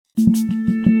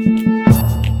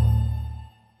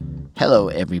Hello,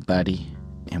 everybody,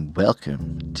 and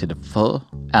welcome to the full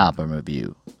album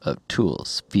review of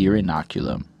Tool's Fear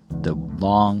Inoculum. The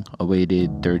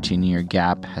long-awaited 13-year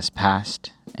gap has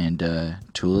passed, and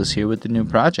Tool is here with a new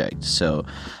project. So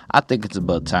I think it's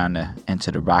about time to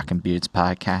enter the Rock and Beards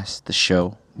podcast, the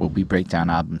show where we break down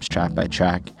albums track by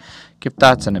track, give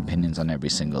thoughts and opinions on every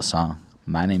single song.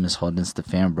 My name is Holden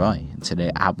Stefan Roy, and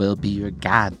today I will be your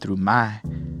guide through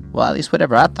at least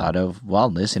whatever I thought of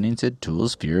while listening to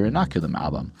Tool's Fear Inoculum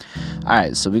album.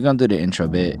 Alright, so we're going to do the intro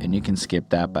bit, and you can skip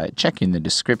that by checking the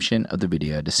description of the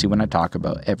video to see when I talk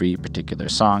about every particular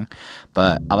song.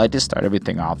 But I like to start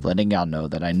everything off letting y'all know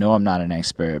that I know I'm not an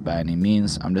expert by any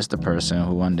means. I'm just a person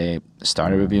who one day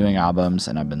started reviewing albums,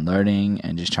 and I've been learning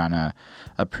and just trying to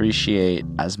appreciate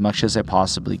as much as I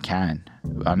possibly can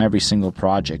on every single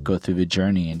project, go through the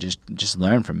journey and just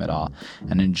learn from it all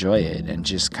and enjoy it and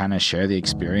just kind of share the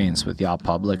experience with y'all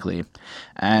publicly.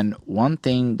 And one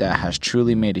thing that has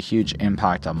truly made a huge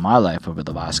impact on my life over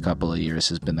the last couple of years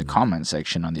has been the comment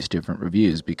section on these different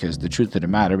reviews, because the truth of the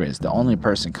matter is the only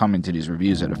person coming to these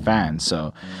reviews are the fans.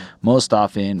 So most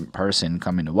often person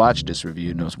coming to watch this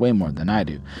review knows way more than I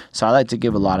do. So I like to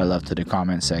give a lot of love to the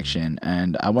comment section,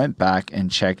 and I went back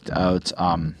and checked out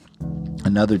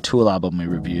another Tool album we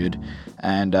reviewed,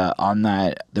 and on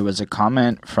that there was a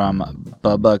comment from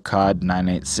Bubba Cod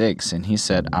 986, and he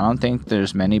said, "I don't think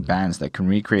there's many bands that can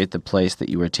recreate the place that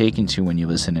you were taken to when you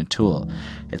listen to Tool.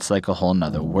 It's like a whole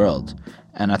nother world."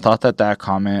 And I thought that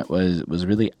comment was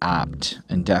really apt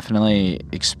and definitely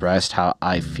expressed how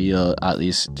I feel, at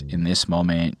least in this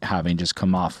moment, having just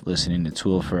come off listening to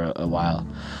Tool for a while.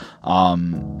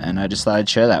 And I just thought I'd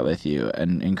share that with you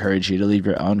and encourage you to leave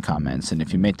your own comments. And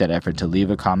if you make that effort to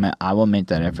leave a comment, I will make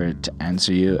that effort to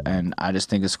answer you. And I just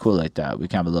think it's cool like that. We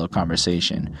can have a little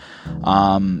conversation.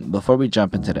 Before we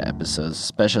jump into the episodes,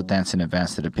 special thanks in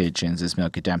advance to the patrons. It's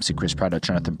Milky Dempsey, Chris Prado,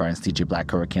 Jonathan Barnes, DJ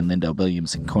Black, Hurricane, Linda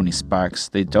Williams, and Coney Sparks.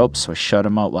 They dope, so shut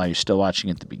them out while you're still watching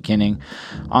at the beginning.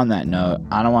 On that note,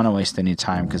 I don't want to waste any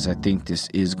time because I think this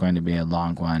is going to be a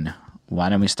long one. Why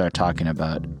don't we start talking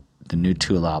about the new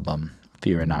Tool album,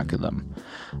 Fear Inoculum.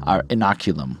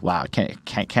 Inoculum. Wow,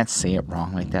 can't say it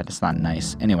wrong like that. It's not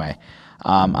nice. Anyway,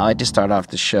 I like to start off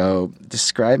the show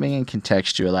describing and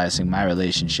contextualizing my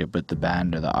relationship with the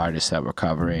band or the artist that we're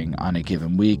covering on a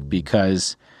given week,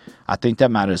 because I think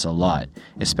that matters a lot,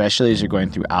 especially as you're going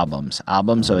through albums.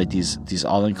 Albums are like these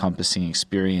all-encompassing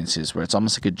experiences where it's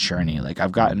almost like a journey. Like,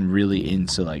 I've gotten really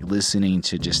into like listening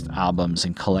to just albums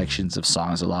and collections of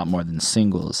songs a lot more than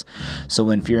singles. So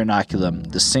when Fear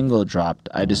Inoculum, the single, dropped,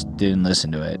 I just didn't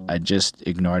listen to it. I just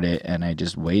ignored it, and I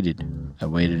just waited. I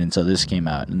waited until this came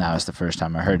out, and that was the first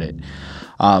time I heard it.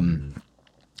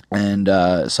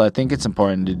 So I think it's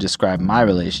important to describe my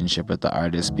relationship with the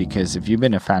artist, because if you've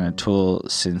been a fan of Tool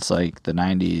since like the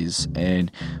 90s,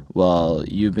 and well,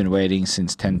 you've been waiting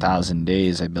since 10,000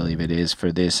 Days, I believe it is,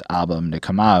 for this album to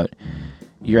come out,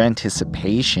 your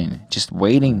anticipation, just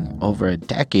waiting over a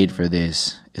decade for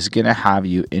this, is going to have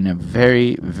you in a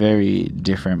very, very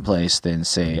different place than,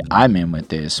 say, I'm in with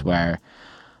this, where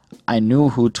I knew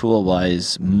who Tool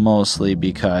was mostly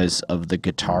because of the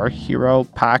Guitar Hero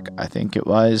pack, I think it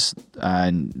was,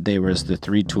 and there was the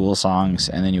 3 Tool songs,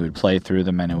 and then you would play through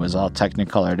them, and it was all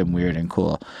technicolored and weird and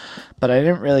cool. But I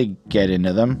didn't really get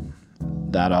into them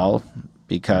that all,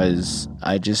 because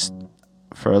I just,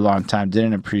 for a long time,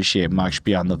 didn't appreciate much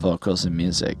beyond the vocals and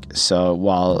music. So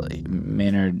while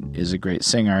Maynard is a great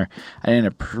singer, I didn't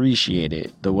appreciate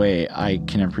it the way I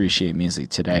can appreciate music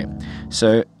today.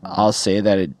 So I'll say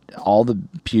that all the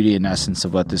beauty and essence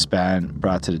of what this band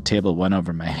brought to the table went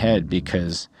over my head,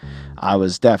 because I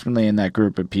was definitely in that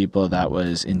group of people that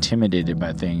was intimidated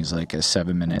by things like a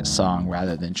 7-minute song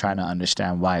rather than trying to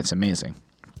understand why it's amazing.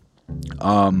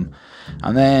 And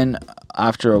then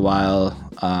after a while,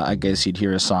 I guess you'd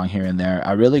hear a song here and there.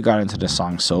 I really got into the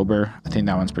song Sober. I think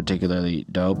that one's particularly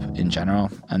dope in general.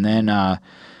 And then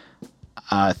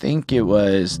I think it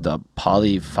was the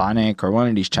Polyphonic or one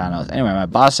of these channels. Anyway, my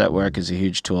boss at work is a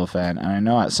huge Tool fan, and I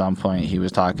know at some point he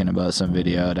was talking about some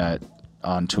video that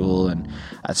on Tool, and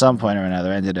at some point or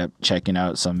another I ended up checking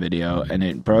out some video, and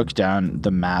it broke down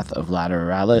the math of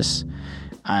Lateralis.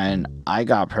 And I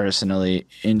got personally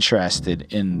interested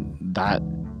in that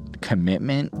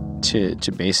commitment to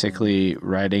basically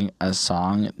writing a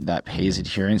song that pays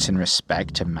adherence and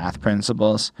respect to math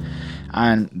principles.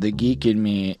 And the geek in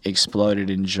me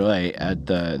exploded in joy at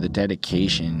the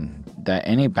dedication that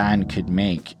any band could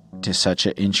make to such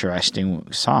an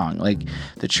interesting song. Like,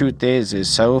 the truth is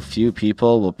so few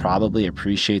people will probably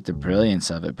appreciate the brilliance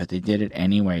of it, but they did it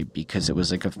anyway because it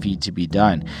was like a feat to be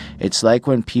done. It's like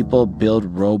when people build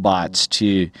robots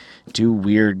to do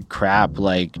weird crap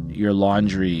like your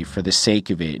laundry for the sake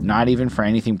of it, not even for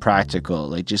anything practical,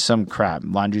 like just some crap.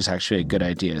 Laundry's actually a good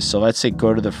idea. So let's say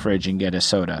go to the fridge and get a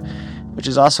soda, which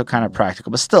is also kind of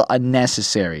practical, but still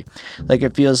unnecessary. Like,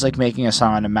 it feels like making a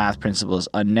song on a math principle is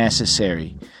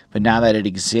unnecessary. But now that it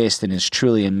exists and is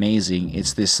truly amazing,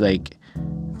 it's this like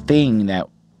thing that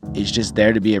is just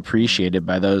there to be appreciated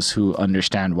by those who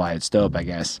understand why it's dope, I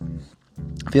guess.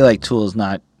 I feel like Tool is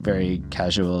not very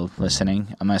casual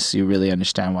listening unless you really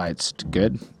understand why it's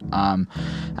good. And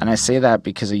I say that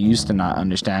because I used to not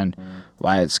understand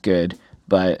why it's good.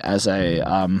 But as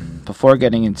I, before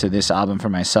getting into this album for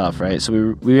myself, right?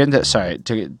 So we ended,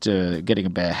 to getting a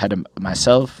bit ahead of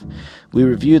myself, we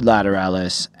reviewed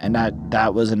Lateralis, and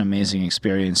that was an amazing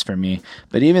experience for me.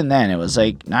 But even then, it was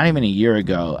like not even a year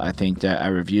ago, I think, that I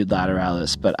reviewed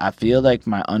Lateralis. But I feel like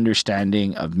my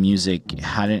understanding of music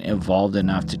hadn't evolved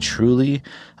enough to truly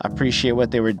appreciate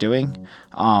what they were doing.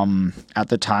 At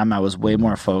the time, I was way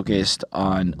more focused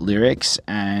on lyrics,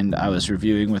 and I was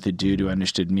reviewing with a dude who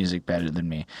understood music better than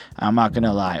me. I'm not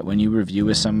gonna lie, when you review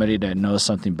with somebody that knows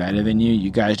something better than you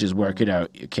guys just work it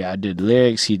out. Okay, I did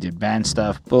lyrics, he did band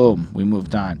stuff, boom, we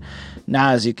moved on. Now,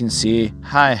 as you can see,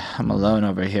 hi, I'm alone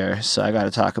over here, so I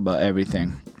gotta talk about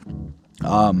everything.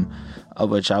 Of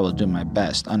which I will do my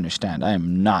best. Understand, I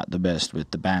am not the best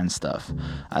with the band stuff,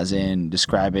 as in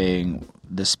describing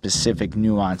the specific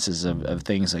nuances of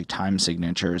things like time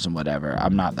signatures and whatever.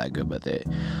 I'm not that good with it.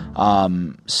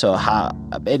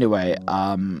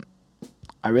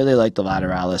 I really like the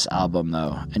Lateralis album,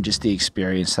 though, and just the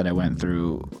experience that I went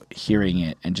through hearing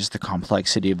it and just the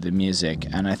complexity of the music.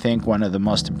 And I think one of the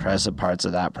most impressive parts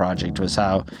of that project was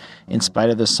how, in spite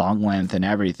of the song length and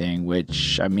everything,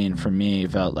 which, I mean, for me,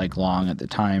 felt like long at the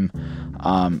time,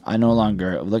 I no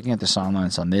longer, looking at the song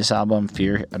lengths on this album,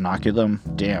 Fear Inoculum,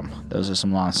 damn, those are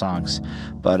some long songs.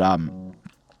 But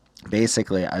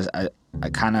basically, I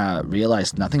kind of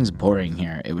realized nothing's boring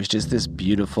here. It was just this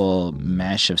beautiful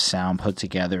mesh of sound put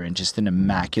together in just an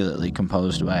immaculately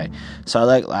composed way. So I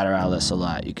like Lateralis a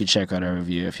lot. You could check out our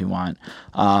review if you want.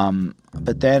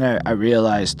 But then I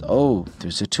realized,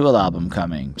 there's a Tool album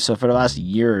coming. So for the last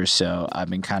year or so, I've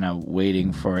been kind of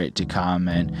waiting for it to come,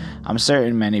 and I'm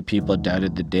certain many people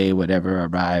doubted the day would ever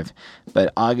arrive.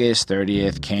 But August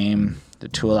 30th came. The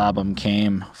Tool album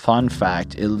came. Fun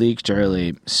fact, it leaked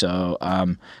early. So,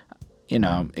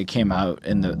 it came out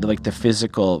in the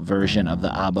physical version of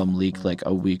the album leaked like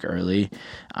a week early.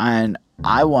 And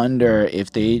I wonder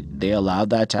if they allowed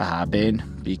that to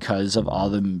happen because of all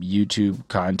the YouTube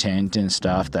content and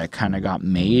stuff that kind of got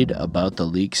made about the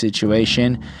leak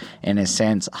situation, in a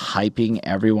sense, hyping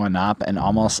everyone up and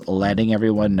almost letting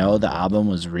everyone know the album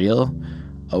was real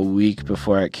a week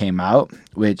before it came out,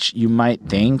 which you might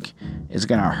think is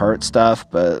going to hurt stuff,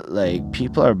 but like,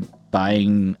 people are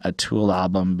buying a Tool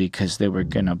album because they were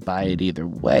gonna buy it either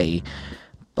way.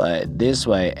 But this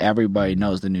way, everybody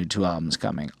knows the new Tool album's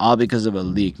coming. All because of a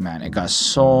leak, man. It got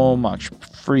so much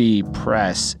free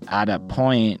press at a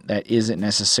point that isn't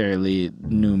necessarily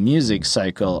new music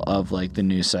cycle of like the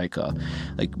news cycle.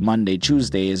 Like Monday,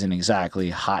 Tuesday isn't exactly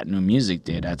hot new music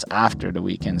day. That's after the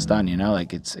weekend's done,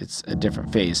 like it's a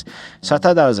different phase. So I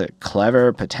thought that was a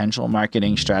clever potential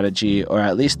marketing strategy, or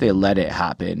at least they let it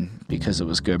happen because it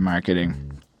was good marketing.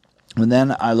 And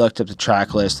then I looked up the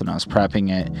track list and I was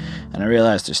prepping it, and I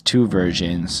realized there's two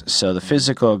versions. So the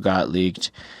physical got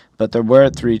leaked, but there were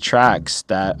 3 tracks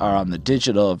that are on the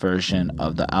digital version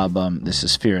of the album. This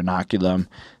is Fear Inoculum,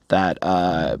 that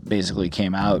basically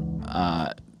came out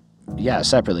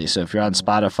separately. So if you're on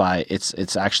Spotify,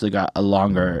 it's actually got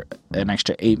an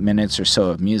extra 8 minutes or so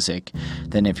of music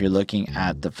than if you're looking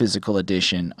at the physical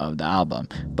edition of the album.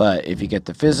 But if you get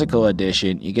the physical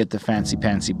edition, you get the fancy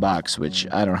pantsy box, which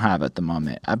I don't have at the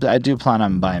moment. I do plan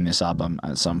on buying this album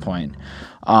at some point.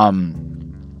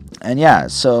 And yeah,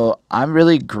 so I'm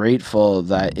really grateful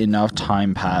that enough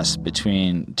time passed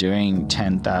between doing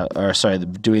doing the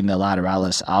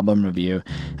Lateralis album review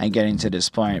and getting to this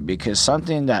point, because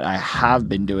something that I have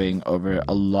been doing over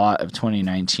a lot of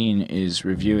 2019 is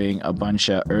reviewing a bunch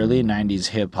of early 90s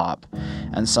hip-hop.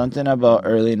 And something about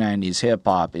early 90s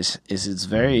hip-hop is it's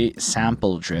very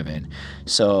sample driven.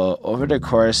 So over the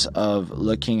course of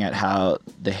looking at how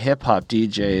the hip-hop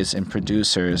DJs and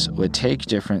producers would take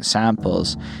different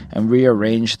samples and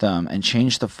rearrange them and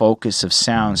change the focus of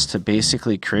sounds to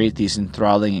basically create these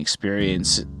enthralling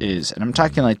experiences. And I'm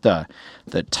talking like the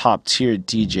the top tier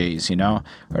DJs, you know,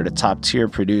 or the top tier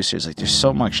producers. Like, there's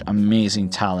so much amazing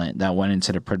talent that went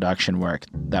into the production work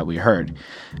that we heard.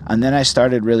 And then I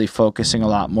started really focusing a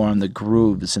lot more on the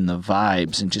grooves and the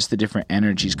vibes and just the different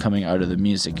energies coming out of the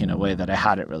music in a way that I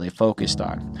hadn't really focused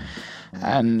on.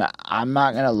 And I'm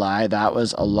not going to lie, that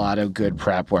was a lot of good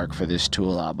prep work for this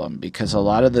Tool album, because a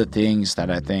lot of the things that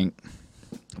I think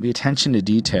the attention to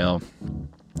detail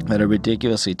that a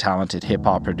ridiculously talented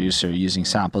hip-hop producer using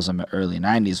samples in the early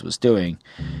 90s was doing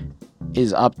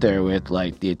is up there with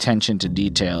like the attention to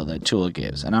detail that Tool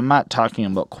gives. And I'm not talking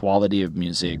about quality of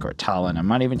music or talent. I'm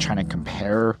not even trying to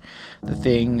compare the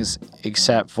things,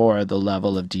 except for the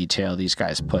level of detail these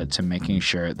guys put to making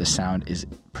sure the sound is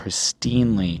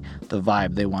pristinely the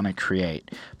vibe they want to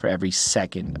create for every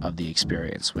second of the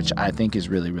experience, which I think is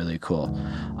really, really cool.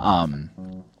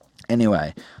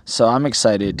 Anyway, so I'm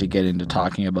excited to get into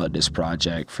talking about this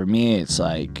project. For me, it's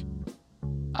like,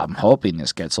 I'm hoping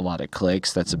this gets a lot of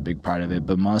clicks. That's a big part of it.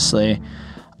 But mostly,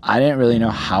 I didn't really know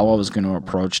how I was going to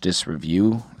approach this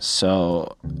review.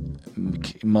 So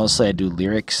mostly I do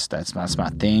lyrics. That's my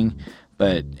thing.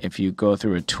 But if you go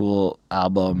through a Tool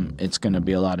album, it's going to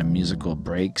be a lot of musical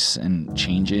breaks and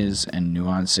changes and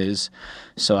nuances.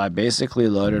 So I basically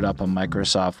loaded up a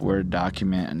Microsoft Word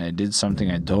document, and I did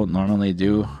something I don't normally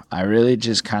do. I really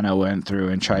just kind of went through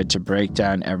and tried to break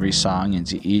down every song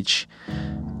into each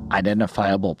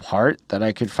identifiable part that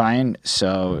I could find.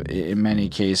 So in many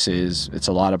cases, it's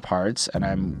a lot of parts, and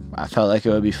I felt like it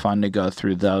would be fun to go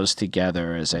through those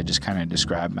together as I just kind of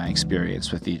describe my experience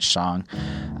with each song.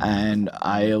 And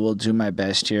I will do my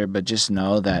best here, but just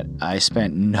know that I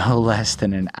spent no less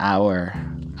than an hour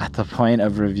at the point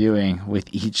of reviewing with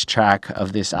each track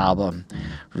of this album,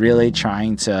 really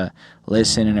trying to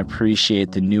listen and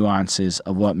appreciate the nuances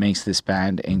of what makes this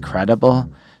band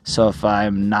incredible. So if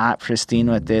I'm not pristine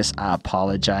with this, I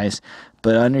apologize.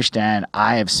 But understand,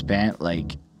 I have spent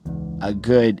like a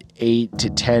good 8 to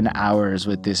 10 hours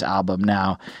with this album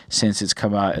now since it's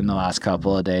come out in the last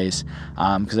couple of days.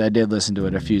 Because I did listen to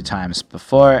it a few times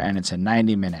before, and it's a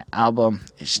 90-minute album.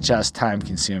 It's just time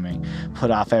consuming.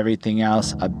 Put off everything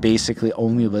else. I basically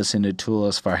only listened to Tool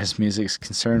as far as music's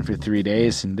concerned for 3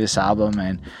 days in this album,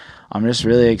 and I'm just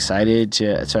really excited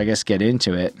to I guess get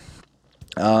into it.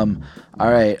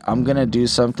 Alright, I'm gonna do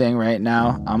something right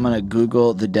now. I'm gonna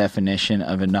Google the definition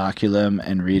of inoculum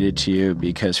and read it to you,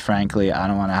 because frankly I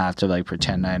don't want to have to like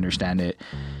pretend I understand it.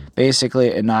 Basically,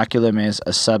 inoculum is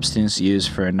a substance used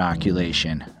for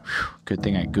inoculation. Whew, good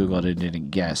thing I Googled it and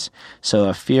didn't guess. So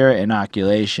a fear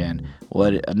inoculation,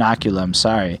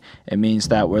 it means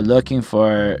that we're looking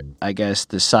for, I guess,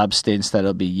 the substance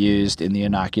that'll be used in the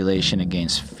inoculation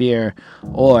against fear,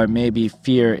 or maybe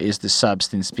fear is the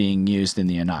substance being used in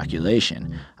the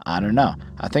inoculation. I don't know.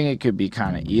 I think it could be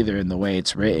kind of either in the way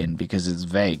it's written, because it's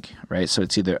vague, right? So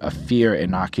it's either a fear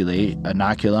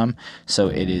inoculum, so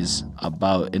it is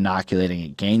about inoculating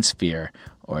against fear,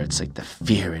 or it's like the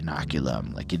fear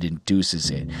inoculum, like it induces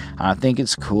it. I think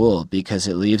it's cool because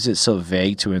it leaves it so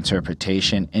vague to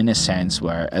interpretation, in a sense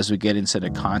where, as we get into the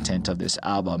content of this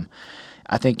album,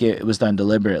 I think it was done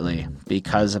deliberately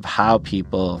because of how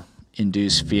people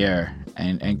induce fear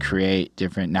and create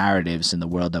different narratives in the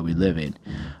world that we live in,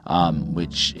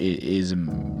 which is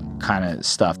kind of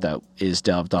stuff that is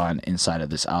delved on inside of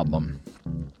this album.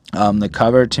 The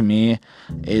cover to me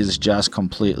is just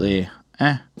completely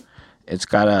It's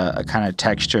got a kind of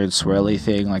textured swirly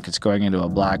thing, like it's going into a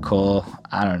black hole.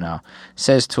 I don't know. It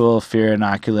says Tool, Fear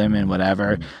Inoculum, and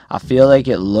whatever. I feel like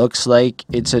it looks like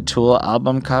it's a Tool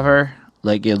album cover.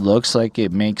 Like, it looks like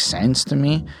it makes sense to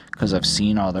me because I've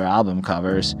seen all their album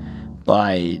covers.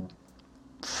 But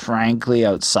frankly,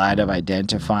 outside of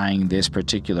identifying this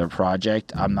particular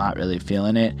project, I'm not really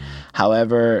feeling it.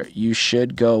 However, you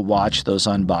should go watch those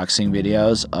unboxing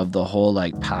videos of the whole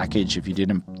like package if you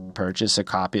didn't purchase a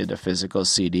copy of the physical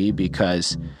CD,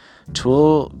 because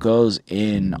Tool goes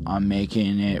in on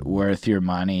making it worth your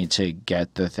money to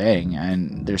get the thing.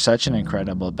 And they're such an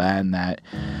incredible band that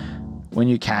when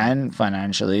you can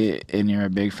financially and you're a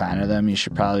big fan of them, you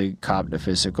should probably cop the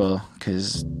physical,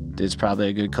 because it's probably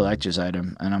a good collector's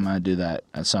item, and I'm going to do that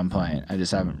at some point. I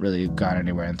just haven't really gone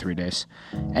anywhere in 3 days.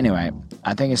 Anyway,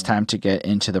 I think it's time to get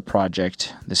into the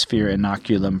project, the Fear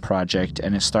Inoculum project,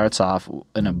 and it starts off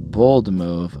in a bold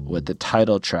move with the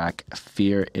title track,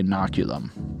 Fear Inoculum.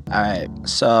 Alright,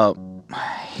 so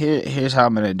here's how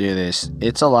I'm going to do this.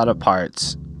 It's a lot of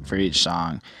parts for each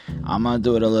song. I'm gonna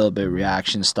do it a little bit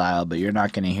reaction style, but you're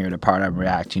not gonna hear the part I'm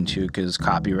reacting to because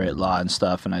copyright law and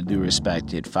stuff, and I do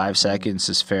respect it. 5 seconds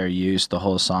is fair use, the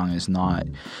whole song is not.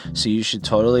 So you should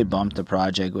totally bump the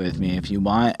project with me if you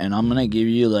want, and I'm gonna give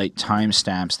you like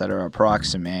timestamps that are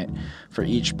approximate for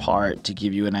each part to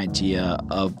give you an idea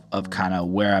of kind of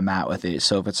where I'm at with it.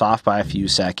 So if it's off by a few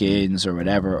seconds or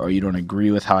whatever, or you don't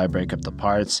agree with how I break up the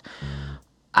parts,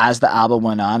 as the album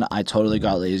went on, I totally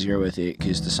got lazier with it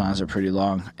because the songs are pretty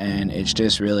long, and it's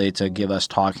just really to give us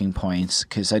talking points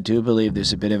because I do believe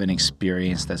there's a bit of an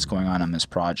experience that's going on this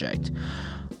project.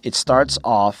 It starts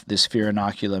off, this Fear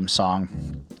Inoculum song,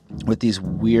 with these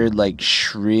weird, like,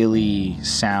 shrilly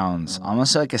sounds,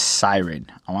 almost like a siren.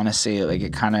 I want to say, like,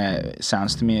 it kind of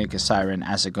sounds to me like a siren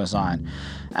as it goes on.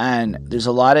 And there's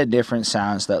a lot of different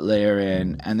sounds that layer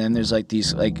in, and then there's like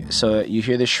these, like, so you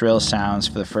hear the shrill sounds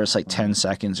for the first like 10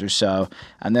 seconds or so,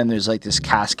 and then there's like this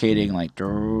cascading, like,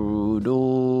 doo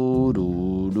doo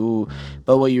doo doo.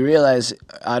 But what you realize,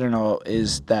 I don't know,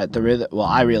 is that the rhythm, well,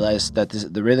 I realized that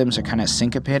the rhythms are kind of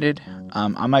syncopated.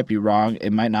 I might be wrong,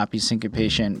 it might not be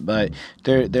syncopation, but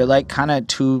they're like kind of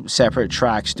two separate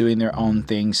tracks doing their own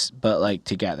things, but like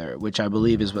together, which I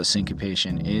believe is what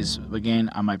syncopation is. Again,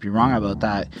 I might be wrong about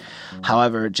that.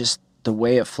 However, just the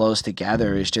way it flows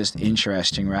together is just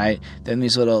interesting, right? Then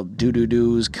these little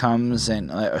doo-doo-doos comes, and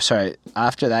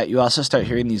after that you also start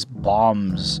hearing these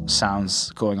bombs sounds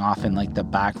going off in like the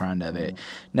background of it.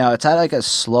 Now it's at like a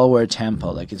slower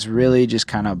tempo, like it's really just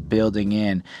kind of building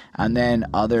in, and then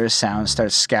other sounds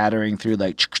start scattering through,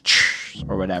 like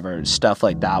or whatever, stuff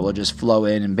like that will just flow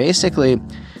in. And basically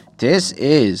this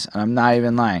is, and I'm not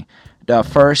even lying, the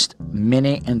first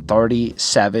minute and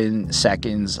 37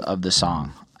 seconds of the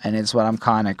song. And it's what I'm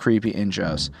calling a creepy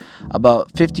intros.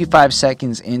 About 55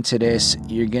 seconds into this,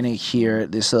 you're going to hear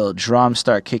this little drum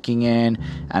start kicking in,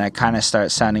 and it kind of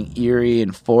starts sounding eerie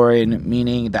and foreign,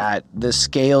 meaning that the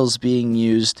scales being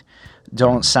used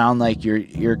don't sound like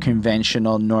your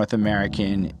conventional North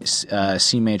American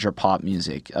C major pop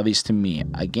music, at least to me.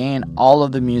 Again, all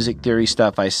of the music theory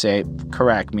stuff I say,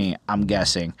 correct me, I'm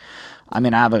guessing. I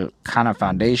mean, I have a kind of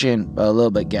foundation, but a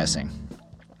little bit guessing.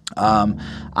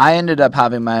 I ended up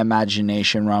having my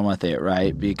imagination run with it,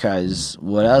 right? Because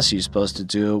what else are you supposed to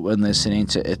do when listening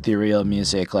to ethereal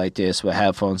music like this with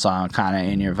headphones on, kind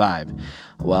of in your vibe?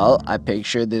 Well, I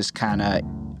pictured this kind of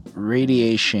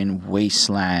radiation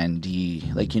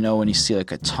wastelandy, like, you know, when you see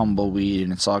like a tumbleweed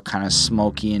and it's all kind of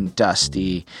smoky and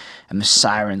dusty and the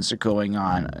sirens are going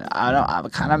on. I'm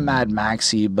kind of Mad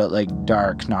Maxy, but like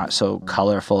dark, not so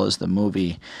colorful as the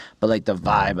movie, but like the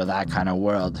vibe of that kind of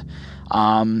world.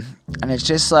 And it's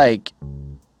just like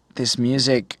this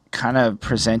music kind of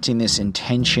presenting this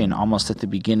intention almost at the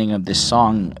beginning of this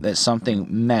song that something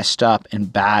messed up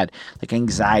and bad, like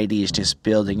anxiety, is just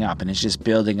building up, and it's just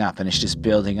building up, and it's just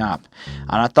building up.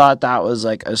 And I thought that was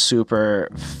like a super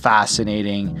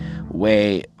fascinating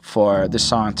way for the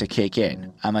song to kick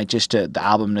in, and like just the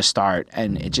album to start,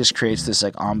 and it just creates this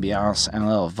like ambiance and a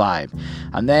little vibe.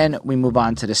 And then we move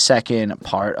on to the second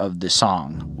part of the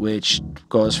song, which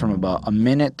goes from about a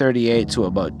minute 38 to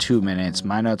about 2 minutes.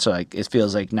 My notes are like, it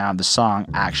feels like now the song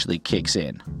actually kicks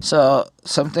in. So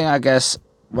something, I guess,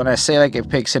 when I say like it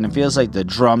picks in, it feels like the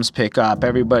drums pick up,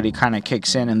 everybody kind of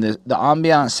kicks in, and the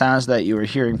ambient sounds that you were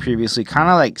hearing previously kind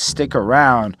of like stick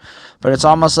around, but it's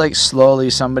almost like slowly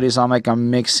somebody's on like a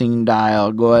mixing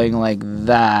dial going like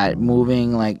that,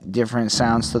 moving like different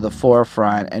sounds to the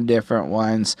forefront and different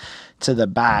ones to the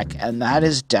back. And that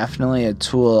is definitely a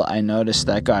tool I noticed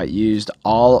that got used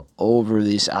all over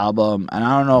this album, and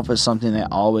I don't know if it's something they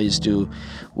always do,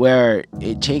 where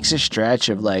it takes a stretch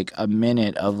of like a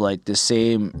minute of like the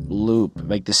same loop,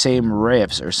 like the same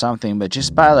riffs or something, but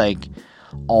just by like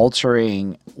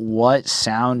altering what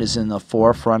sound is in the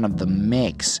forefront of the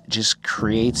mix just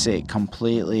creates it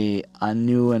completely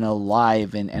anew and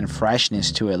alive and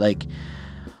freshness to it. Like,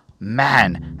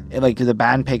 man, like the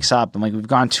band picks up and like we've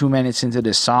gone 2 minutes into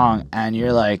this song and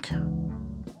you're like,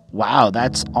 wow,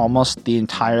 that's almost the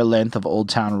entire length of Old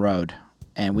Town Road,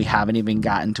 and we haven't even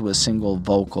gotten to a single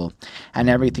vocal, and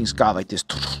everything's got like this,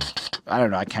 I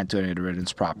don't know, I can't do any of the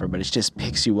rhythms proper, but it just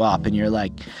picks you up, and you're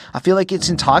like, I feel like it's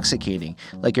intoxicating.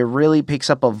 Like it really picks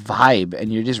up a vibe,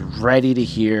 and you're just ready to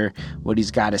hear what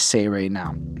he's got to say right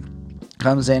now.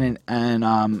 Comes in and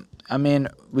I mean,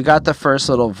 we got the first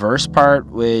little verse part,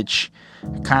 which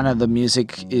kind of the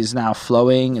music is now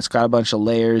flowing. It's got a bunch of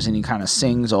layers, and he kind of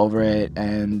sings over it.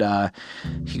 And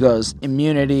he goes,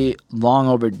 immunity, long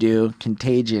overdue.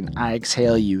 Contagion, I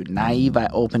exhale you. Naive, I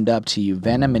opened up to you.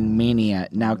 Venom and mania,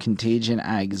 now contagion,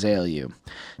 I exhale you.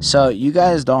 So you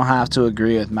guys don't have to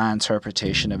agree with my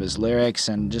interpretation of his lyrics,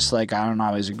 and just like I don't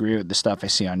always agree with the stuff I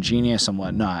see on Genius and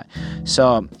whatnot.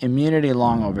 So immunity,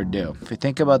 long overdue. If you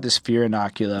think about this fear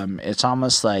inoculum, it's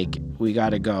almost like we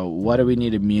got to go, what do we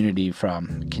need immunity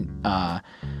from?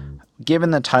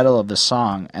 Given the title of the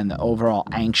song and the overall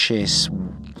anxious,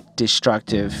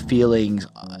 destructive feelings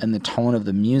and the tone of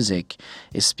the music,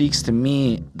 it speaks to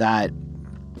me that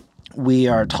we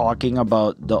are talking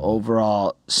about the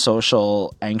overall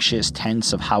social anxious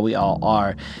tense of how we all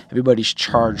are. Everybody's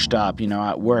charged up,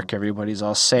 at work everybody's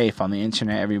all safe, on the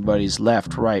internet everybody's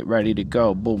left, right, ready to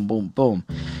go, boom, boom, boom.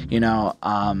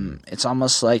 It's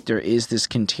almost like there is this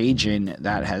contagion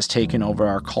that has taken over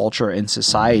our culture and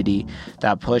society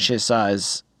that pushes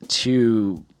us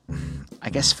to, I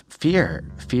guess, fear.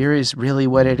 Fear is really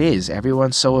what it is.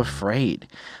 Everyone's so afraid.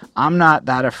 I'm not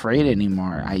that afraid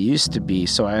anymore. I used to be,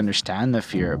 so I understand the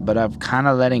fear, but I'm kind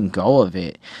of letting go of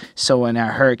it. So when I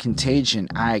heard contagion,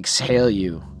 I exhale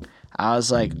you. I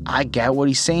was like, I get what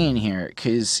he's saying here,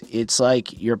 because it's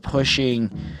like you're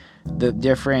pushing the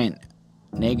different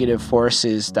negative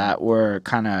forces that were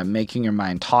kind of making your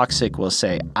mind toxic, we'll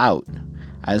say, out,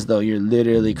 as though you're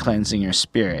literally cleansing your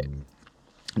spirit.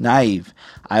 Naive,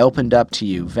 I opened up to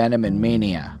you. Venom and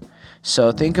mania.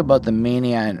 So think about the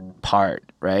mania part,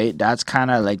 right? That's kind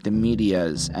of like the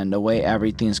media's and the way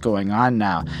everything's going on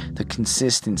now. The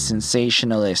consistent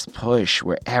sensationalist push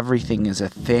where everything is a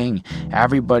thing.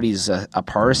 Everybody's a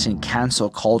person. Cancel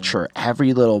culture.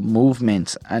 Every little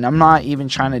movement. And I'm not even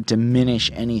trying to diminish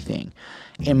anything.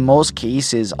 In most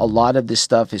cases, a lot of this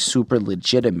stuff is super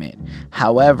legitimate.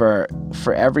 However,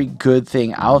 for every good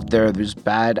thing out there, there's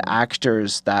bad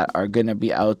actors that are going to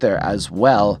be out there as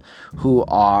well who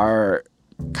are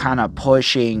kind of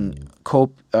pushing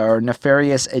or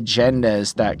nefarious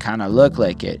agendas that kind of look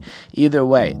like it. Either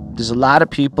way, there's a lot of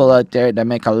people out there that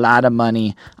make a lot of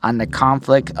money on the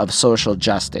conflict of social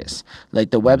justice.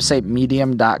 Like the website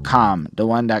medium.com, the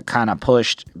one that kind of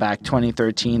pushed back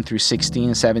 2013 through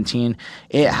 16, 17,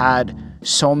 it had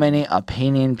so many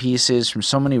opinion pieces from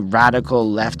so many radical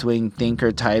left-wing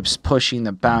thinker types pushing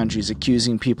the boundaries,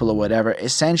 accusing people of whatever,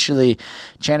 essentially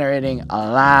generating a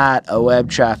lot of web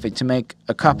traffic to make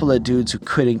a couple of dudes who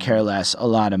couldn't care less a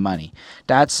lot of money.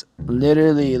 That's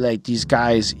literally like these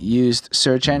guys used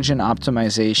search engine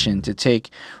optimization to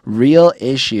take real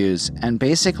issues and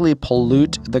basically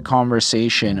pollute the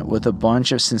conversation with a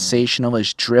bunch of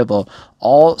sensationalist drivel,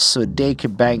 all so they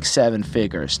could bank 7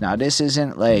 figures. Now, this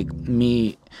isn't like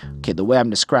me, okay, the way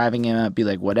I'm describing it might be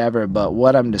like whatever, but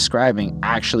what I'm describing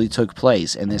actually took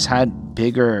place, and this had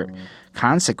bigger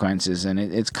consequences, and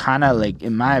it's kind of like,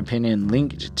 in my opinion,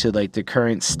 linked to like the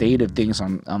current state of things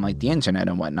on like the internet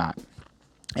and whatnot.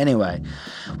 Anyway,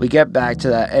 we get back to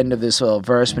that end of this little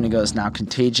verse when he goes, now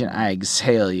contagion, I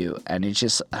exhale you. And it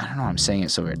just, I don't know, I'm saying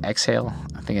it so weird. Exhale?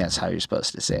 I think that's how you're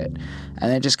supposed to say it.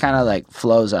 And it just kind of like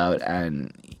flows out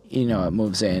and, it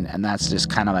moves in. And that's just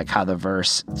kind of like how the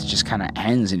verse just kind of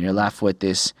ends, and you're left with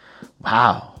this,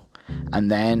 wow.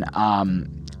 And then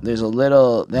there's a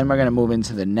little, then we're going to move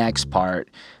into the next part.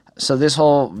 So this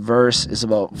whole verse is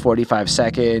about 45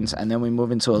 seconds, and then we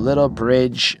move into a little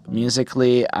bridge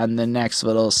musically, and the next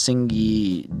little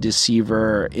singy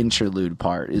deceiver interlude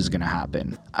part is going to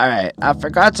happen. Alright, I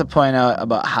forgot to point out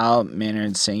about how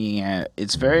Maynard's singing it.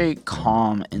 It's very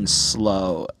calm and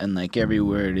slow, and like every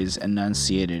word is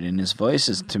enunciated, and his voice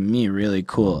is, to me, really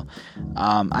cool.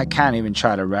 I can't even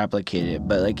try to replicate it,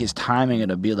 but like his timing,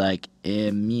 it'll be like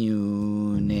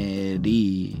immunity,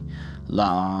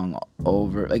 long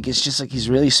over, like it's just like he's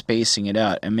really spacing it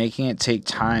out and making it take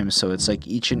time, so it's like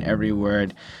each and every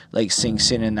word like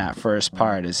sinks in that first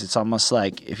part. It's almost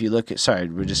like, if you look at, sorry,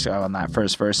 we're just on that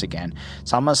first verse again,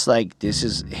 it's almost like this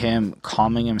is him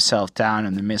calming himself down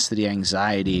in the midst of the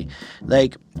anxiety.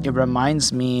 Like, it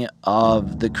reminds me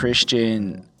of the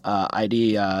Christian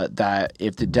idea that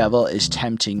if the devil is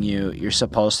tempting you, you're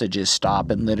supposed to just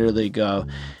stop and literally go,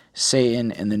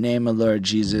 Satan, in the name of Lord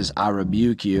Jesus, I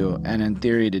rebuke you, and in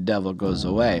theory the devil goes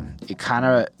away. It kind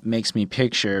of makes me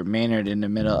picture Maynard in the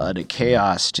middle of the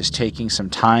chaos, just taking some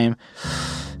time,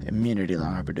 immunity,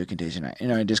 long overdue contagion,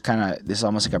 just kind of, this is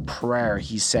almost like a prayer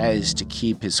he says to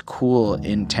keep his cool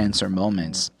in tenser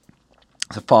moments.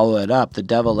 to follow it up, the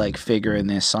devil-like figure in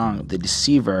this song, the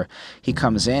deceiver, he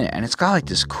comes in and it's got like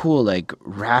this cool like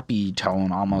rappy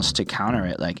tone almost to counter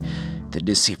it. Like the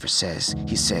deceiver says,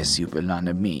 he says, you belong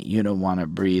to me. You don't want to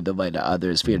breathe the light of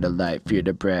others. Fear the light, fear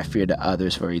the breath, fear the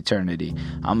others for eternity.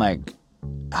 I'm like,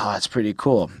 oh, that's pretty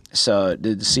cool. So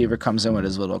the deceiver comes in with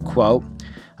his little quote.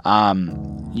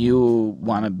 You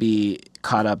want to be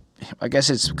caught up. I guess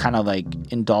it's kind of like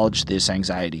indulge this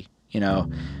anxiety, you know,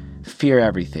 fear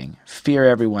everything, fear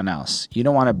everyone else. You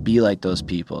don't want to be like those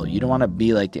people. You don't want to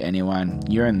be like anyone.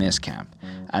 You're in this camp.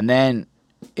 And then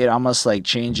it almost like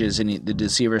changes and the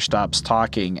deceiver stops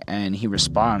talking and he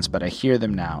responds, but I hear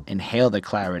them now. Inhale the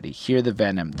clarity, hear the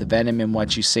venom in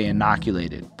what you say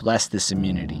inoculated. Bless this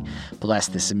immunity, bless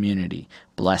this immunity,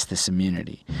 bless this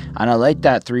immunity. And I like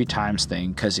that 3 times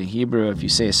thing, because in Hebrew, if you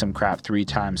say some crap 3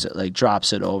 times, it like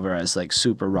drops it over as like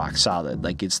super rock solid.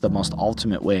 Like it's the most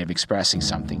ultimate way of expressing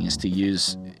something is to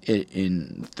use it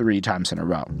in 3 times in a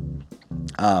row.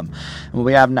 What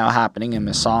we have now happening in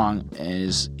the song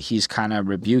is he's kind of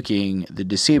rebuking the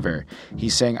deceiver.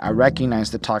 He's saying, I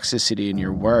recognize the toxicity in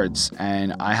your words,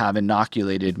 and I have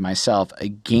inoculated myself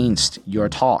against your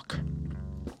talk.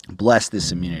 Bless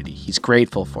this immunity. He's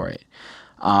grateful for it.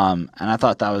 And I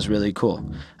thought that was really cool.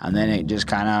 And then it just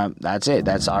kind of, that's it.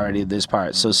 That's already this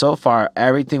part. So far,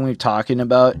 everything we've talking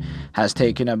about has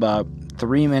taken about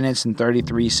 3 minutes and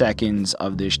 33 seconds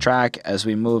of this track as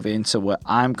we move into what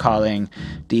I'm calling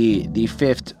the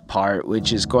 5th part,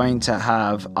 which is going to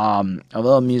have a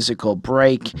little musical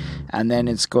break, and then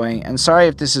it's going, and sorry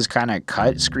if this is kind of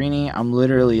cut screeny, I'm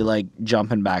literally like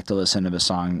jumping back to listen to the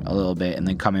song a little bit and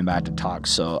then coming back to talk,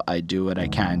 so I do what I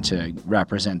can to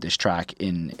represent this track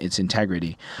in its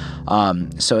integrity.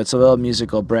 So it's a little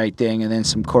musical break thing, and then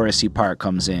some chorusy part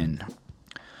comes in.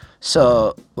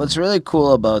 So what's really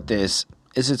cool about this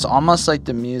is it's almost like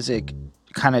the music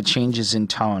kind of changes in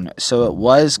tone. So it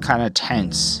was kind of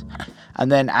tense.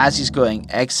 And then as he's going,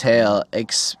 exhale,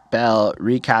 expel,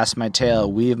 recast my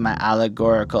tale, weave my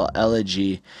allegorical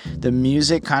elegy, the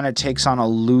music kind of takes on a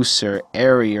looser,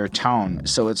 airier tone.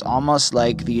 So it's almost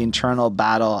like the internal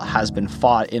battle has been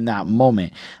fought in that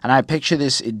moment. And I picture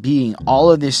this it being, all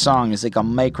of this song is like a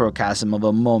microcosm of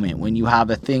a moment when you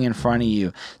have a thing in front of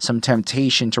you, some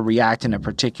temptation to react in a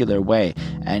particular way.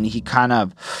 And he kind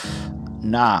of,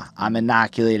 I'm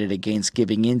inoculated against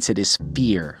giving into this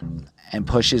fear, and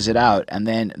pushes it out, and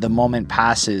then the moment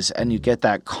passes and you get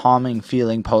that calming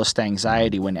feeling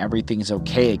post-anxiety when everything's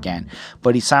okay again.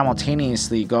 But he's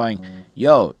simultaneously going,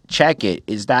 yo, check it,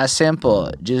 it's that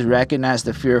simple, just recognize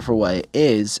the fear for what it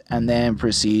is and then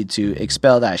proceed to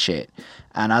expel that shit.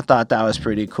 And I thought that was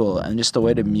pretty cool, and just the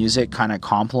way the music kind of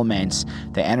complements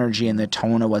the energy and the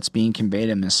tone of what's being conveyed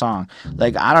in the song.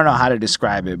 Like, I don't know how to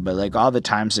describe it, but like all the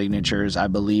time signatures I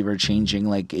believe are changing.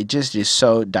 Like, it just is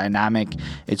so dynamic,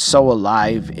 it's so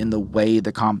alive in the way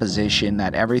the composition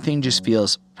that everything just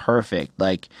feels perfect.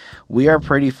 Like, we are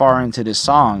pretty far into this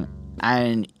song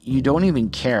and you don't even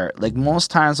care. Like,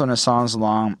 most times when a song's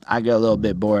long, I get a little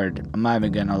bit bored. I'm not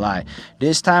even gonna lie.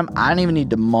 This time, I didn't even need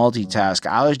to multitask.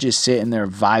 I was just sitting there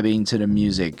vibing to the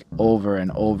music over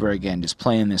and over again, just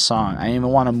playing this song. I didn't even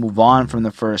want to move on from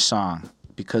the first song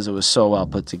because it was so well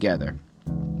put together.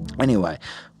 Anyway,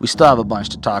 we still have a bunch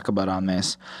to talk about on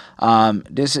this.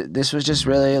 This was just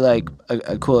really like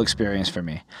a cool experience for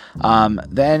me.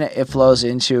 Then it flows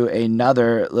into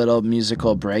another little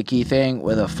musical breaky thing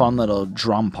with a fun little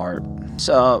drum part.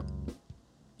 So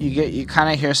you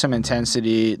kind of hear some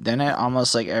intensity, then it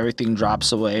almost like everything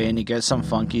drops away and you get some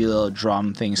funky little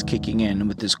drum things kicking in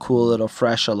with this cool little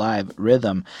fresh alive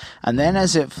rhythm. And then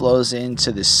as it flows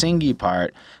into the singy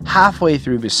part, halfway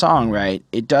through the song, right,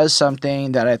 it does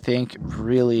something that I think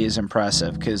really is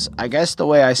impressive, because I guess the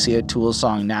way I see a Tool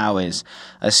song now is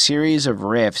a series of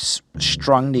riffs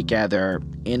strung together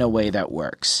in a way that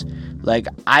works. Like,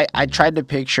 I tried to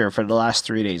picture for the last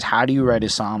 3 days, how do you write a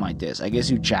song like this? I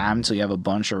guess you jam till you have a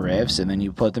bunch of riffs and then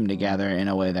you put them together in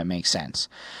a way that makes sense.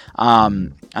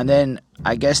 And then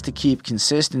I guess to keep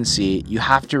consistency, you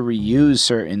have to reuse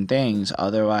certain things,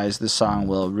 otherwise the song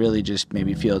will really just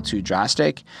maybe feel too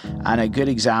drastic. And a good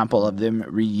example of them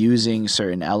reusing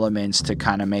certain elements to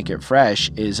kind of make it fresh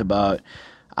is about,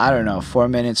 I don't know, 4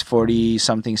 minutes, 40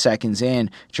 something seconds in,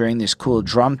 during this cool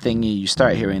drum thingy, you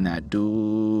start hearing that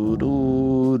doo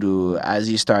doo doo as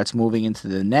he starts moving into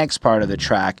the next part of the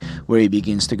track where he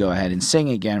begins to go ahead and sing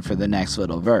again for the next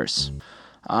little verse.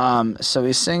 So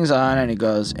he sings on and he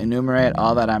goes, enumerate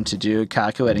all that I'm to do,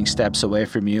 calculating steps away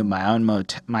from you, my own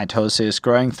mitosis,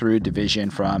 growing through division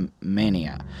from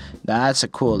mania. That's a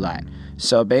cool line.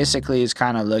 So basically, he's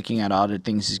kind of looking at all the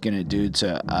things he's going to do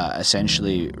to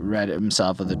essentially rid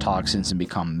himself of the toxins and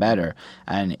become better.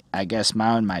 And I guess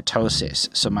my own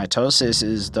mitosis. So mitosis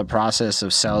is the process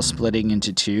of cells splitting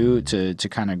into two to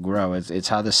kind of grow. It's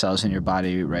how the cells in your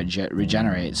body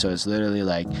regenerate. So it's literally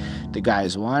like the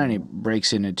guy's one and he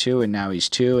breaks into two and now he's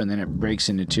two and then it breaks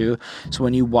into two. So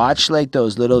when you watch like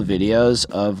those little videos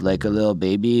of like a little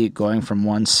baby going from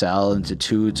one cell into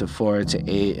two to four to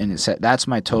eight, and that's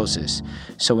mitosis.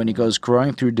 So when he goes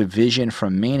growing through division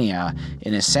from mania,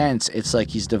 in a sense, it's like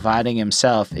he's dividing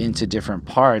himself into different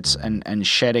parts and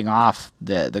shedding off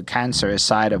the cancerous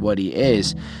side of what he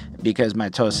is, because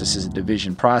mitosis is a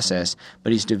division process,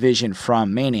 but he's division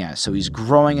from mania. So he's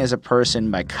growing as a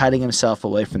person by cutting himself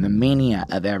away from the mania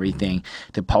of everything.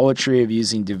 The poetry of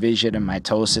using division and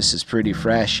mitosis is pretty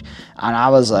fresh. And I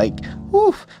was like,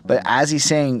 woof. But as he's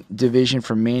saying division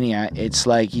from mania, it's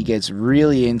like he gets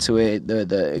really into it.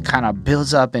 It kind of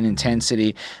builds up in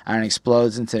intensity and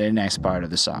explodes into the next part of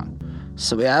the song.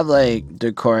 So we have like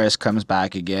the chorus comes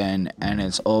back again and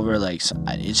it's over, like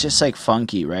it's just like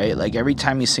funky, right? Like every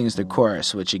time he sings the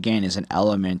chorus, which again is an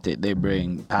element that they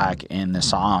bring back in the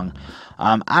song,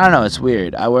 I don't know, it's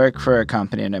weird. I work for a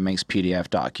company that makes PDF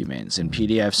documents, and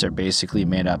PDFs are basically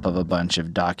made up of a bunch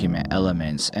of document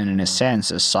elements, and in a sense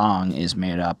a song is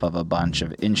made up of a bunch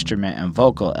of instrument and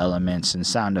vocal elements and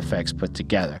sound effects put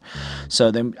together. So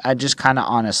then I just kind of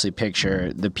honestly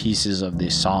picture the pieces of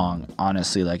this song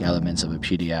honestly like elements of a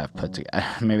PDF put together.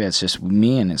 Maybe it's just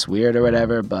me and it's weird or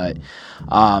whatever, but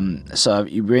so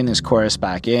you bring this chorus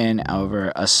back in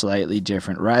over a slightly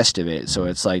different rest of it, so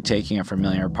it's like taking a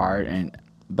familiar part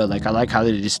but like I like how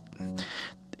they just,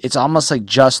 it's almost like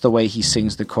just the way he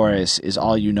sings the chorus is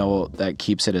all you know that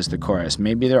keeps it as the chorus.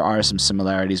 Maybe there are some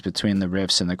similarities between the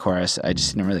riffs and the chorus. I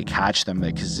just didn't really catch them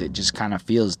because it just kind of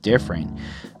feels different.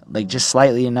 Like just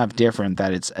slightly enough different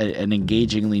that it's an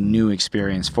engagingly new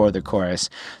experience for the chorus.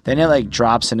 Then it like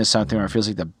drops into something where it feels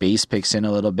like the bass picks in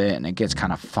a little bit and it gets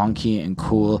kind of funky and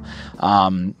cool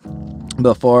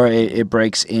before it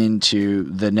breaks into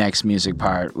the next music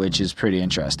part, which is pretty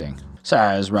interesting.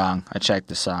 Sorry, I was wrong. I checked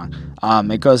the song.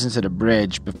 It goes into the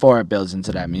bridge before it builds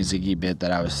into that music-y bit that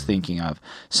I was thinking of.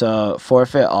 So,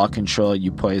 forfeit all control,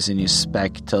 you poison, you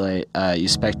spectacle,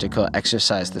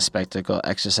 exercise the spectacle,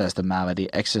 exercise the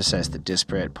malady, exercise the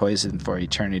disparate, poison for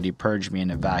eternity, purge me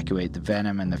and evacuate the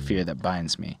venom and the fear that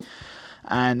binds me.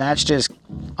 And that's just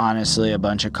honestly a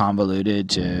bunch of convoluted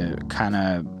to kind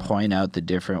of point out the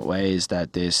different ways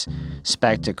that this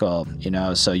spectacle,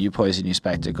 so you poison, you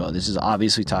spectacle. This is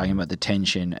obviously talking about the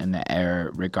tension and the air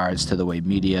regards to the way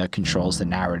media controls the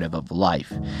narrative of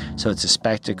life. So it's a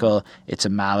spectacle, it's a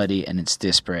malady, and it's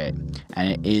disparate.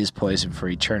 And it is poison for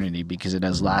eternity because it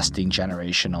has lasting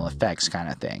generational effects kind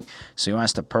of thing. So he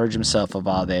wants to purge himself of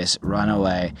all this, run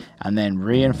away, and then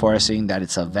reinforcing that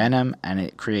it's a venom and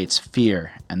it creates fear.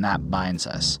 And that binds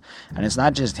us. And it's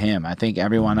not just him. I think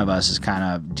every one of us is kind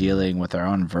of dealing with our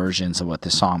own versions of what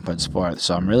this song puts forth.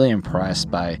 So I'm really impressed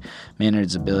by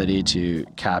Maynard's ability to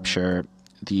capture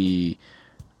the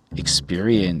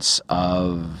experience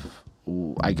of,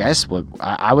 I guess, what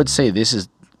I would say this is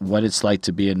what it's like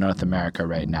to be in North America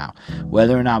right now.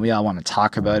 Whether or not we all want to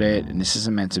talk about it, and this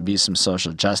isn't meant to be some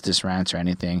social justice rant or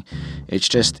anything, it's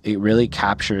just, it really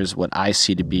captures what I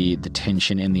see to be the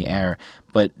tension in the air,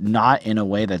 but not in a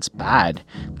way that's bad,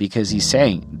 because he's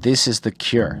saying, this is the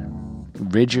cure.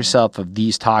 Rid yourself of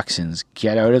these toxins.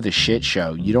 Get out of the shit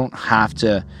show. You don't have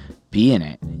to be in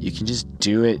it. You can just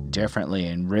do it differently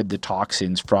and rid the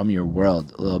toxins from your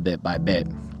world a little bit by bit.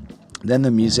 Then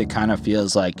the music kind of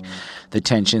feels like the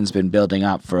tension's been building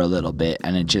up for a little bit,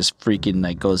 and it just freaking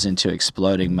like goes into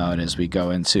exploding mode as we go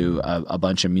into a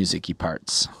bunch of music-y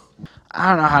parts. I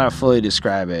don't know how to fully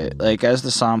describe it. Like, as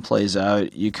the song plays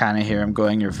out, you kind of hear him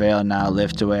going, your veil now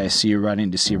lift away, I see you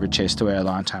running, deceiver chased away, a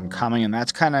long time coming, and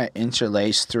that's kind of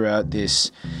interlaced throughout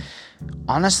this.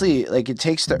 Honestly, like, it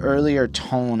takes the earlier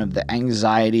tone of the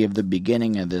anxiety of the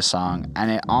beginning of this song and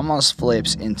it almost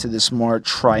flips into this more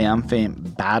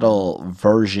triumphant battle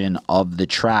version of the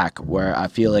track where I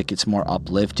feel like it's more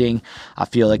uplifting. I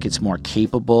feel like it's more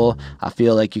capable. I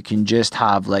feel like you can just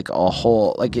have like a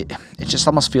whole, like it just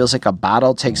almost feels like a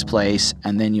battle takes place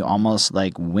and then you almost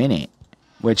like win it,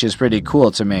 which is pretty cool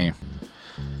to me,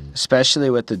 especially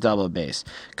with the double bass.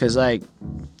 Because like,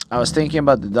 I was thinking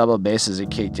about the double bass as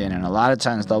it kicked in, and a lot of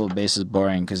times double bass is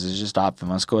boring because it's just off and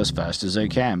let's go as fast as I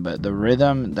can. But the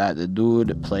rhythm that the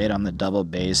dude played on the double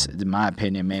bass, in my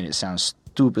opinion, made it sound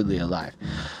stupidly alive.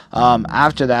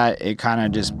 After that, it kind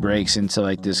of just breaks into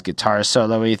like this guitar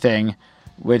solo-y thing,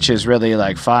 which is really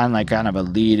like fun, like kind of a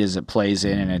lead as it plays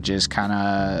in, and it just kind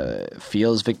of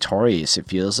feels victorious. It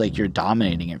feels like you're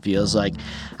dominating. It feels like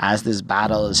as this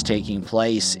battle is taking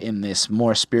place in this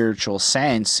more spiritual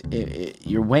sense,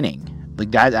 you're winning.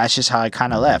 Like that's just how I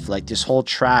kind of left. Like this whole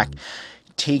track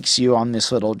takes you on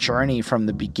this little journey from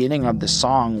the beginning of the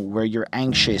song where you're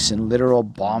anxious and literal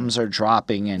bombs are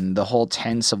dropping and the whole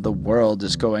tense of the world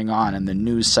is going on and the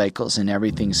news cycles and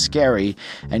everything's scary,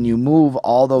 and you move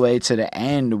all the way to the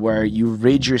end where you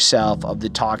rid yourself of the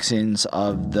toxins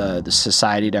of the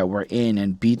society that we're in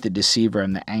and beat the deceiver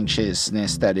and the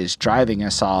anxiousness that is driving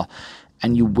us all,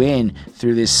 and you win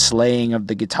through this slaying of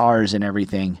the guitars and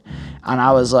everything. And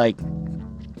I was like,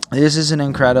 this is an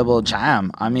incredible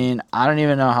jam. I mean, I don't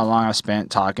even know how long I've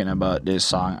spent talking about this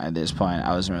song at this point.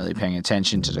 I wasn't really paying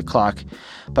attention to the clock,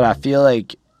 but I feel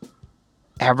like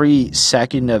every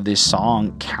second of this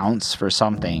song counts for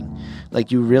something.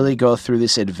 Like, you really go through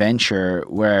this adventure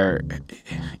where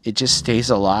it just stays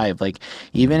alive. Like,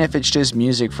 even if it's just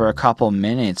music for a couple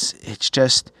minutes, it's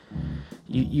just...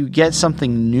 You get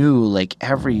something new, like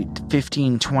every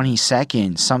 15, 20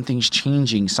 seconds, something's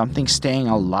changing, something's staying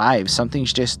alive,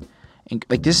 something's just,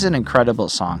 like, this is an incredible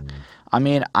song. I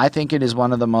mean, I think it is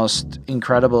one of the most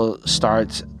incredible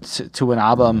starts to an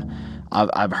album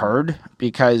I've heard,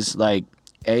 because, like,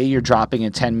 you're dropping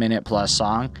a 10-minute plus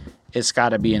song. It's got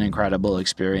to be an incredible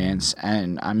experience.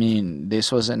 And I mean, this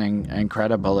was an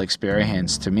incredible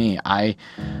experience to me. I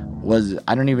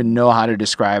don't even know how to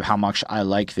describe how much I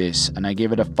like this. And I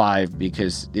gave it a 5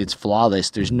 because it's flawless.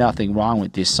 There's nothing wrong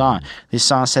with this song. This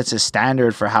song sets a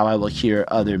standard for how I will hear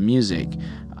other music.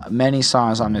 Many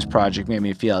songs on this project made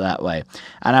me feel that way.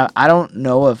 And I don't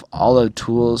know if all of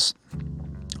Tool's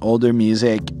older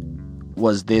music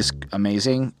was this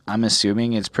amazing. I'm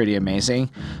assuming it's pretty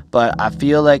amazing, but I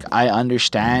feel like I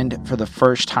understand for the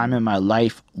first time in my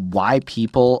life why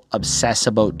people obsess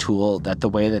about Tool the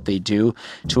way that they do,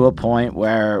 to a point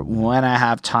where when I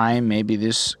have time, maybe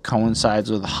this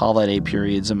coincides with holiday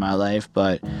periods in my life,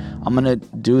 but I'm gonna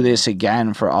do this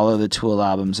again for all of the Tool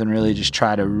albums and really just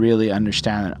try to really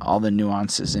understand all the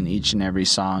nuances in each and every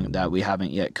song that we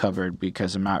haven't yet covered,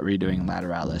 because I'm not redoing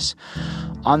Lateralis.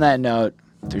 On that note,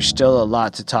 there's still a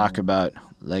lot to talk about,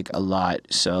 like a lot,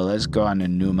 so let's go on to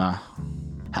Pneuma.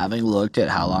 Having looked at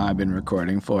how long I've been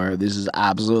recording for, this is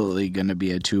absolutely going to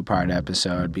be a 2-part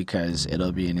episode, because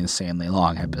it'll be an insanely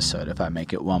long episode if I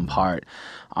make it 1 part.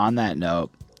 On that note,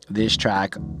 this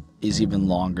track is even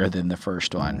longer than the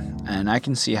first one, and I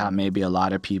can see how maybe a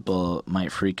lot of people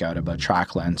might freak out about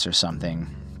track lengths or something,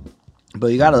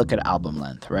 but you gotta look at album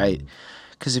length, right?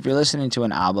 Because if you're listening to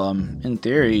an album, in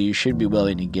theory, you should be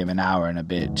willing to give an hour and a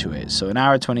bit to it. So an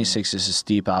hour 26 is a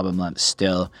steep album length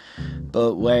still.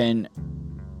 But when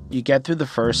you get through the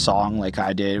first song, like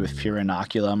I did with Fear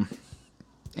Inoculum,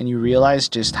 and you realize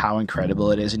just how incredible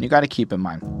it is, and you got to keep in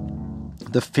mind,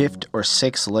 the 5th or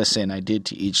 6th listen I did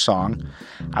to each song,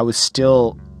 I was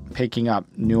still picking up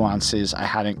nuances I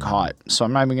hadn't caught. So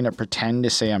I'm not even going to pretend to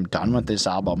say I'm done with this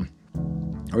album,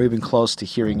 or even close to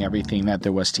hearing everything that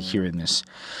there was to hear in this.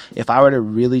 If I were to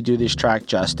really do this track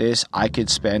justice, I could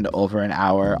spend over an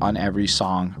hour on every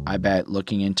song, I bet,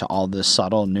 looking into all the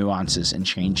subtle nuances and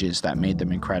changes that made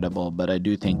them incredible, but I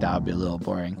do think that would be a little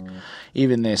boring.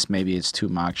 Even this, maybe it's too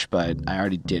much, but I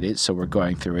already did it, so we're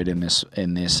going through it in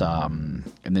this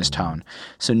tone.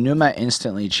 So Pneuma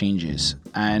instantly changes,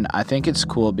 and I think it's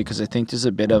cool because I think there's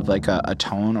a bit of like a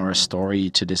tone or a story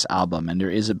to this album, and there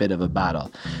is a bit of a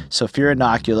battle. So Fear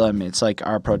Inoculum, it's like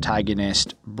our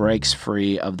protagonist breaks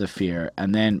free of the fear,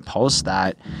 and then post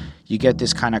that, you get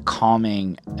this kind of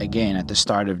calming again at the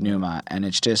start of Pneuma, and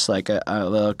it's just like a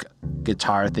little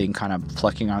guitar thing kind of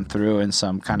plucking on through, and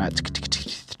some kind of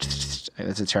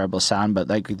it's a terrible sound, but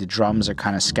like the drums are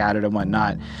kind of scattered and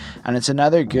whatnot, and it's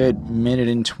another good minute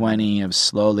and 20 of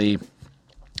slowly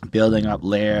building up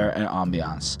layer and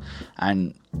ambiance,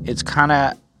 and it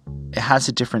has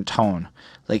a different tone.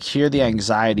 Like here, the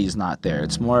anxiety is not there.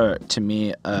 It's more, to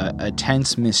me, a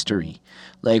tense mystery.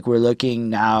 Like we're looking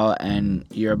now and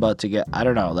you're about to get, I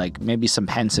don't know, like maybe some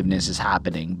pensiveness is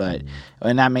happening,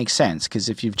 and that makes sense, because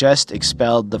if you've just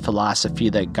expelled the philosophy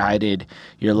that guided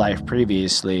your life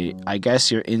previously, I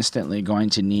guess you're instantly going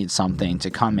to need something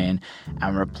to come in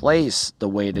and replace the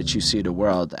way that you see the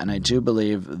world. And I do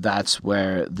believe that's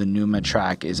where the Pneuma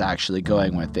track is actually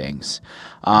going with things.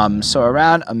 So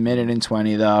around a minute and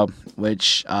 20 though,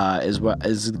 which is what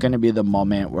is going to be the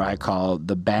moment where I call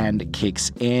the band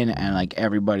kicks in and like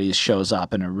everybody shows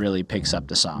up and it really picks up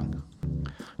the song.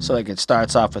 So like it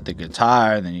starts off with the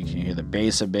guitar, and then you can hear the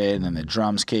bass a bit, and then the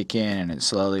drums kick in, and it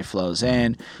slowly flows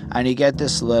in, and you get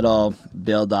this little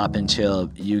build up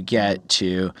until you get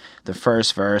to the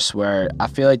first verse, where I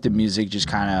feel like the music just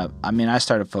kind of, I mean, I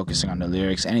started focusing on the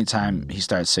lyrics. Anytime he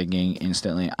starts singing,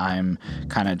 instantly I'm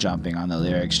kind of jumping on the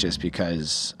lyrics, just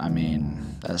because, I mean,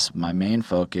 that's my main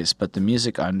focus. But the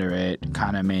music under it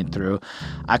kind of made through.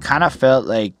 I kind of felt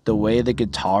like the way the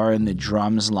guitar and the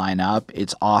drums line up,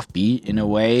 it's offbeat in a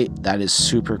way that is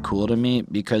super cool to me,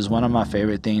 because one of my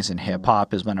favorite things in hip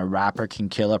hop is when a rapper can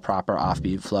kill a proper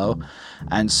offbeat flow.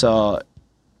 And so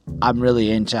I'm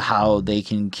really into how they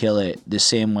can kill it the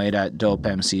same way that dope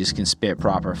MCs can spit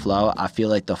proper flow. I feel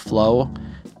like the flow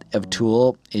of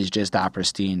Tool is just that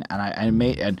pristine,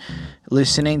 and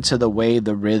listening to the way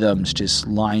the rhythms just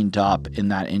lined up in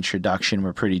that introduction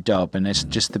were pretty dope, and it's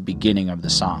just the beginning of the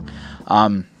song.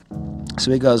 So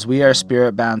he goes, we are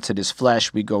spirit bound to this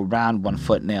flesh, we go round, 1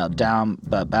 foot nailed down,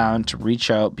 but bound to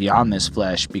reach out beyond this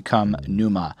flesh, become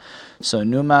pneuma. So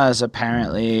pneuma is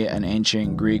apparently an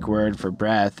ancient Greek word for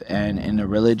breath, and in a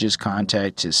religious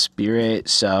context is spirit.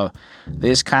 So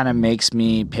this kind of makes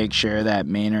me picture that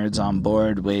Maynard's on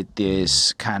board with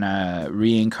this kind of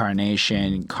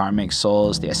reincarnation, karmic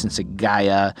souls, the essence of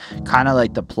Gaia, kind of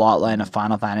like the plot line of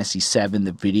Final Fantasy VII,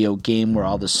 the video game where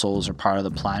all the souls are part of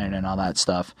the planet and all that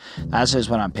stuff. That's just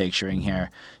what I'm picturing here.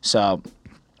 So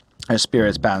our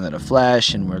spirit's bound to the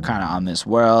flesh, and we're kind of on this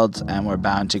world, and we're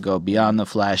bound to go beyond the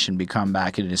flesh and become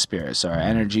back into the spirit. So our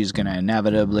energy is going to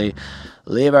inevitably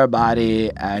leave our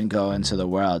body and go into the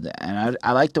world. And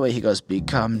I like the way he goes,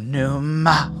 become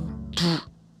pneuma.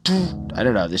 I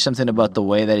don't know, there's something about the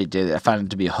way that he did it. I found it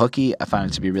to be hooky. I found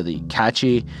it to be really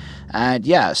catchy. And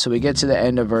yeah, so we get to the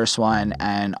end of verse 1,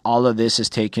 and all of this is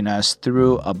taking us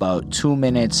through about 2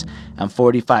 minutes and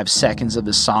 45 seconds of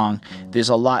the song. There's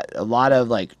a lot of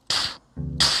like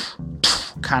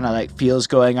kind of like feels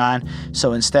going on.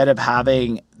 So instead of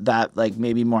having that like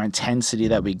maybe more intensity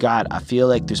that we got, I feel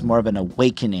like there's more of an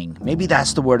awakening. Maybe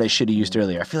that's the word I should have used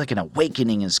earlier. I feel like an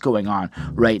awakening is going on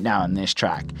right now in this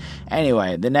track.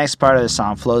 Anyway, the next part of the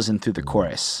song flows in through the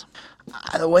chorus.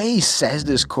 The way he says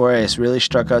this chorus really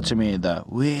struck out to me. The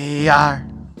we are,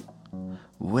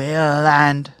 will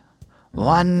and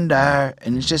wonder,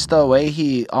 and it's just the way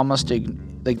he almost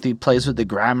like he plays with the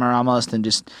grammar almost, and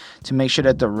just to make sure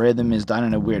that the rhythm is done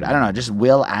in a weird, I don't know, just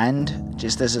will and,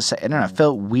 just as a, I don't know, it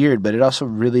felt weird, but it also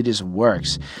really just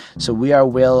works. So we are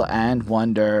will and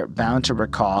wonder, bound to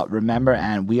recall, remember,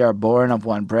 and we are born of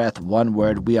one breath, one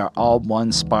word, we are all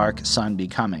one spark, sun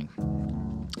becoming.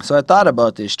 So I thought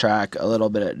about this track a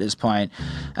little bit at this point,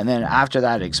 and then after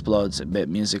that it explodes a bit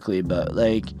musically, but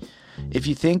like, if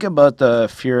you think about the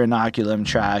Fear Inoculum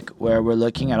track, where we're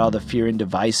looking at all the fear and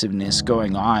divisiveness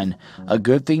going on, a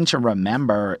good thing to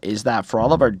remember is that for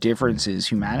all of our differences,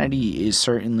 humanity is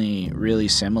certainly really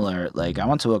similar. Like, I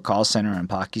went to a call center in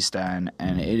Pakistan,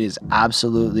 and it is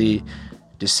absolutely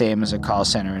the same as a call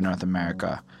center in North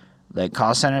America. Like,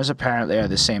 call centers apparently are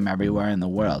the same everywhere in the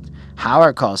world. How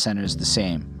are call centers the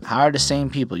same? How are the same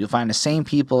people? You'll find the same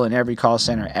people in every call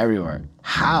center everywhere.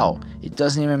 How? It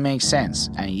doesn't even make sense.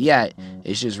 And yet,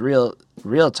 it's just real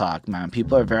talk, man.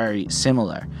 People are very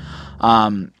similar.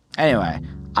 Anyway,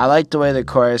 I like the way the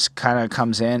chorus kind of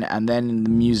comes in, and then the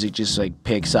music just like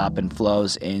picks up and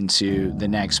flows into the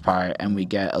next part, and we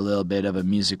get a little bit of a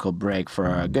musical break for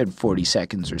a good 40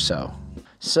 seconds or so.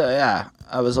 So yeah,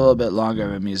 I was a little bit longer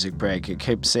of a music break. It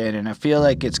keeps in, and I feel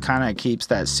like it's kind of keeps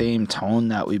that same tone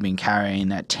that we've been carrying,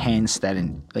 that tense, like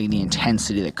the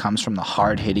intensity that comes from the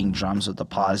hard-hitting drums with the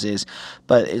pauses.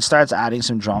 But it starts adding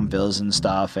some drum fills and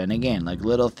stuff, and again, like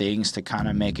little things to kind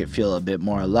of make it feel a bit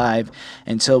more alive,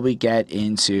 until we get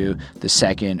into the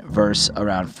second verse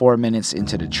around 4 minutes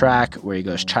into the track, where he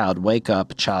goes, child, wake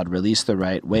up, child, release the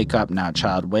right, wake up now,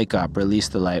 child, wake up, release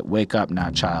the light, wake up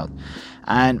now, child.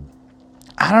 And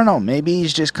I don't know, maybe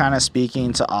he's just kind of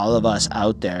speaking to all of us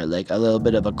out there, like a little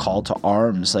bit of a call to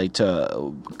arms, like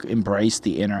to embrace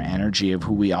the inner energy of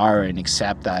who we are and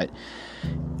accept that,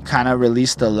 kind of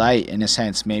release the light in a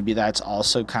sense. Maybe that's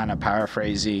also kind of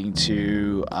paraphrasing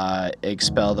to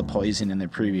expel the poison in the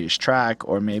previous track,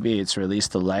 or maybe it's release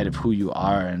the light of who you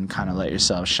are and kind of let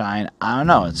yourself shine. I don't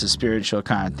know, it's a spiritual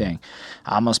kind of thing.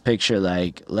 I almost picture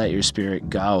like let your spirit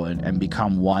go and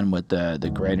become one with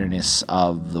the greaterness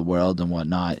of the world and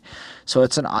whatnot. So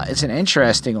it's an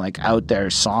interesting, like, out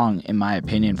there song in my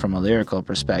opinion from a lyrical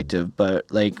perspective,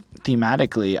 but like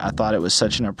thematically I thought it was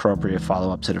such an appropriate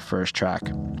follow-up to the first track.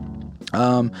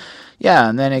 Yeah,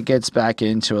 and then it gets back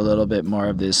into a little bit more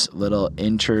of this little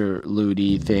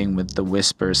interlude-y thing with the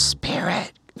whisper,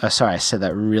 spirit, sorry, I said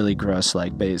that really gross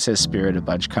like, but it says spirit a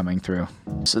bunch coming through.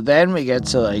 So then we get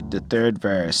to like the third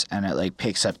verse, and it like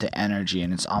picks up the energy,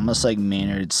 and it's almost like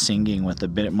Maynard singing with a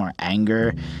bit more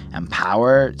anger and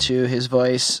power to his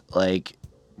voice, like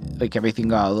everything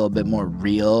got a little bit more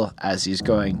real as he's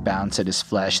going bound to this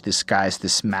flesh, this guy's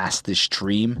this mask, this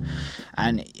dream.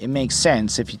 And it makes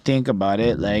sense if you think about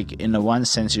it. Like, in the one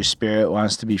sense, your spirit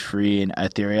wants to be free and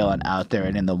ethereal and out there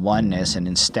and in the oneness, and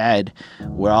instead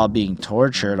we're all being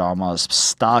tortured, almost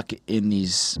stuck in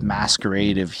these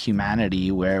masquerade of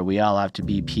humanity where we all have to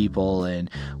be people and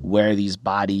wear these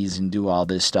bodies and do all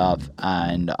this stuff.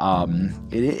 And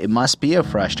it must be a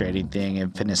frustrating thing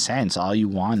if, in a sense, all you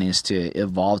want is to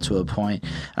evolve to a point.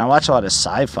 And I watch a lot of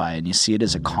sci-fi, and you see it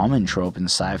as a common trope in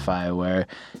sci-fi where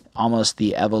almost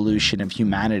the evolution of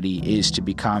humanity is to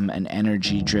become an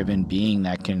energy driven being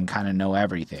that can kind of know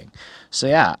everything. So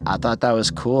yeah, I thought that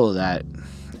was cool that,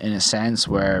 in a sense,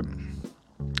 we're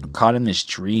caught in this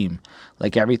dream,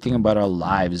 like everything about our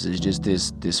lives is just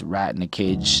this rat in a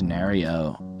cage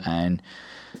scenario, and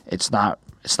it's not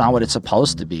what it's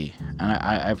supposed to be. And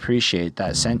I appreciate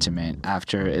that sentiment.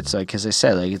 After, it's like, as I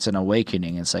said, like, it's an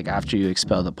awakening. It's like, after you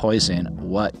expel the poison,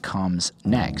 what comes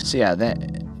next? So yeah,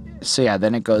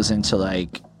 then it goes into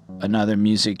like another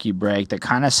music you break that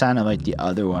kind of sounded like the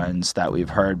other ones that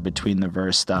we've heard between the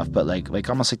verse stuff, but like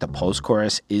almost like the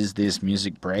post-chorus is this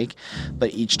music break,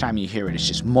 but each time you hear it, it's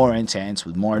just more intense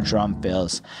with more drum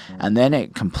fills, and then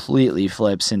it completely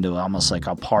flips into almost like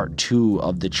a part 2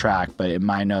 of the track. But in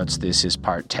my notes, this is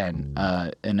part 10,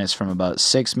 and it's from about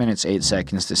 6 minutes 8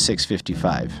 seconds to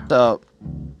 6:55. So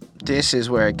this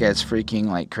is where it gets freaking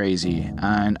like crazy.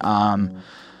 And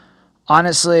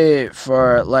honestly,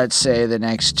 for, let's say, the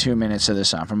next 2 minutes of the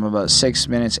song, from about 6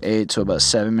 minutes 8 to about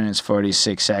 7 minutes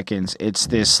 46 seconds, it's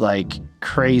this like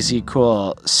crazy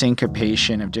cool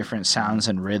syncopation of different sounds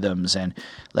and rhythms, and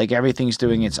like everything's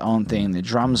doing its own thing. The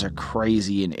drums are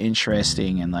crazy and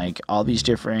interesting, and like all these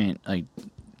different like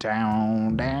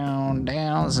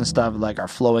downs and stuff like are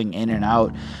flowing in and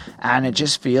out, and it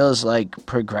just feels like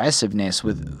progressiveness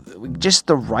with just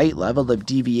the right level of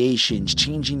deviations,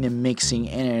 changing the mixing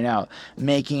in and out,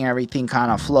 making everything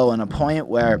kind of flow, in a point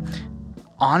where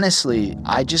honestly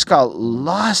I just got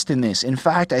lost in this. In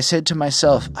fact, I said to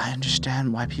myself, I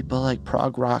understand why people like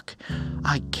prog rock.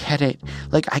 I get it.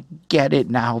 Like, I get it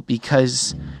now,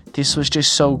 because this was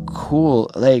just so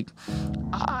cool. Like,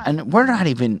 and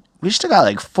we still got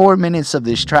like 4 minutes of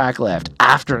this track left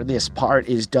after this part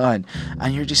is done,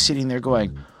 and you're just sitting there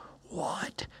going,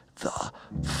 what the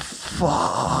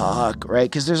fuck, right?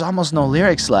 Because there's almost no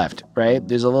lyrics left, right?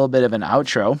 There's a little bit of an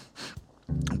outro,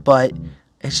 but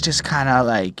it's just kind of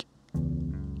like,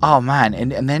 oh man.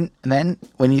 And then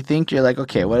when you think, you're like,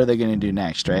 okay, what are they going to do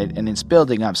next, right? And it's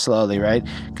building up slowly, right?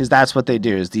 Because that's what they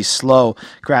do, is these slow,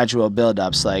 gradual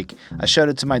build-ups. Like, I showed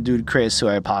it to my dude Chris, who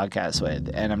I podcast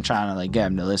with, and I'm trying to like get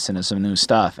him to listen to some new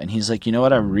stuff, and he's like, you know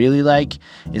what I really like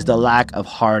is the lack of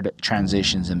hard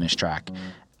transitions in this track,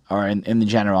 or in the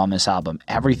general on this album.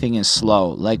 Everything is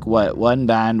slow. Like, what one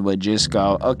band would just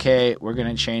go, okay, we're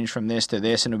going to change from this to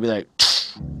this, and it'd be like,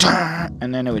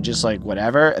 and then it would just like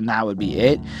whatever, and that would be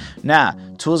it. Nah,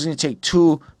 Tool's gonna take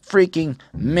 2 freaking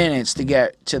minutes to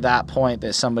get to that point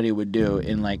that somebody would do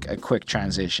in like a quick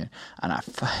transition. And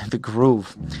the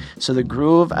groove. So the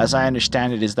groove, as I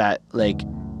understand it, is that like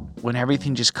when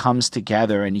everything just comes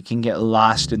together and you can get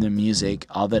lost in the music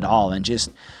of it all and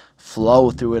just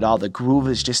flow through it all. The groove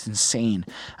is just insane.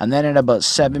 And then at about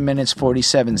 7 minutes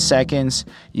 47 seconds,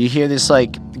 you hear this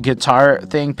like guitar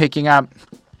thing picking up,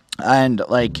 and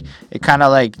like it kind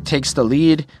of like takes the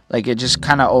lead, like it just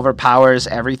kind of overpowers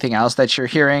everything else that you're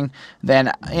hearing.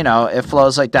 Then, you know, it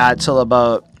flows like that till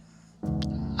about,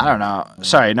 I don't know.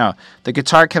 Sorry, no. The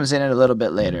guitar comes in a little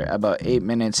bit later, about 8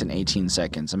 minutes and 18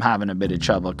 seconds. I'm having a bit of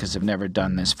trouble because I've never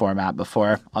done this format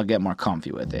before. I'll get more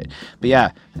comfy with it. But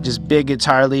yeah, just big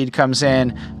guitar lead comes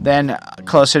in. Then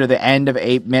closer to the end of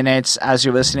 8 minutes, as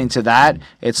you're listening to that,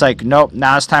 it's like, nope,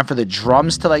 now it's time for the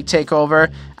drums to like take over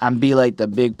and be like the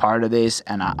big part of this.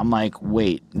 And I'm like,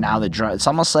 wait, now the drum. It's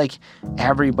almost like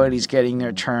everybody's getting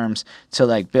their terms to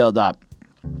like build up.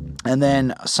 And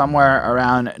then somewhere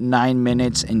around 9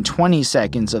 minutes and 20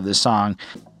 seconds of the song,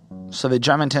 so the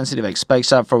drum intensity like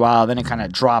spikes up for a while, then it kind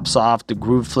of drops off, the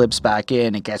groove flips back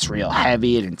in, it gets real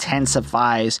heavy, it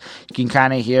intensifies. You can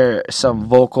kind of hear some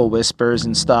vocal whispers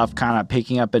and stuff kind of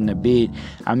picking up in the beat.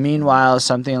 And meanwhile,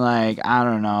 something like, I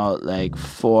don't know, like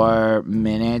 4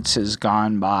 minutes has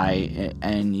gone by,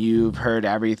 and you've heard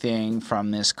everything from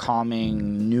this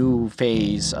calming new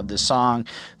phase of the song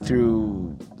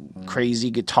through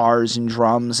crazy guitars and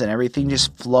drums and everything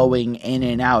just flowing in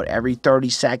and out. Every 30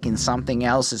 seconds, something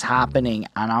else is happening.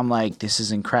 And I'm like, this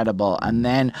is incredible. And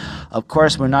then, of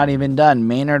course, we're not even done.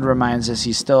 Maynard reminds us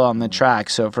he's still on the track.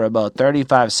 So for about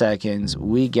 35 seconds,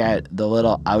 we get the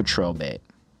little outro bit.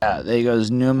 There he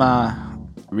goes, Numa.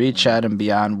 Reach out and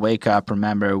beyond, wake up,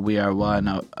 remember, we are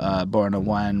one, born of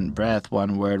one breath,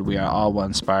 one word, we are all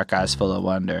one spark, eyes full of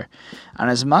wonder. And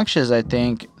as much as I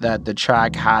think that the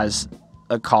track has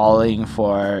a calling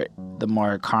for the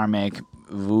more karmic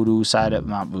voodoo side of,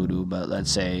 not voodoo, but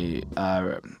let's say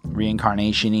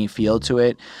reincarnation-y feel to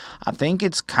it, I think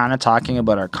it's kind of talking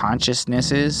about our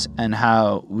consciousnesses and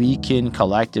how we can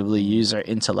collectively use our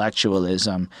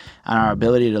intellectualism and our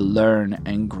ability to learn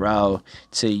and grow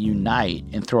to unite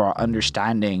and through our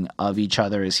understanding of each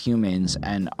other as humans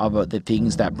and of the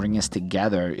things that bring us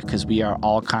together, because we are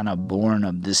all kind of born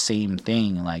of the same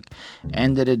thing. Like,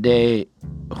 end of the day,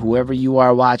 whoever you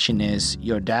are watching this,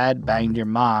 your dad banged your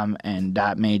mom and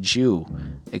that made you,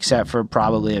 except for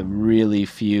probably a really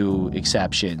few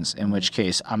exceptions, in which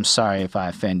case I'm sorry if I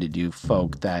offended you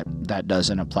folk that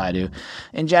doesn't apply to.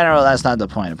 In general, that's not the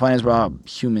point. The point is we're all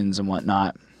humans and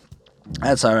whatnot.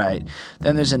 That's all right.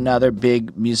 Then there's another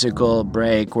big musical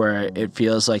break where it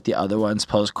feels like the other ones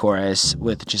post-chorus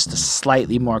with just a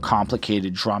slightly more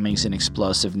complicated drummings and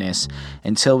explosiveness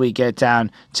until we get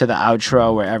down to the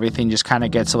outro where everything just kind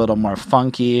of gets a little more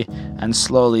funky and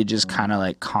slowly just kind of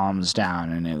like calms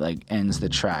down and it like ends the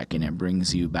track and it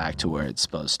brings you back to where it's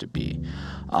supposed to be.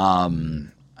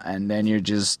 And then you're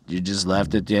just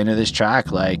left at the end of this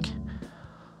track like,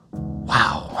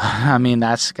 wow. I mean,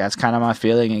 that's kind of my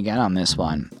feeling again on this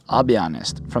one. I'll be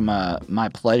honest, from my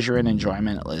pleasure and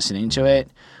enjoyment listening to it,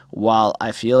 while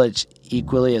I feel it's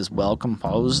equally as well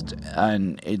composed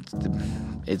and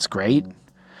it's great,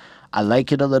 I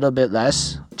like it a little bit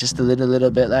less, just a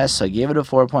little bit less. So I gave it a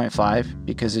 4.5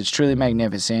 because it's truly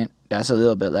magnificent. That's a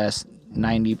little bit less,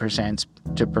 90%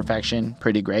 to perfection,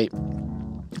 pretty great.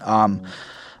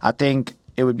 I think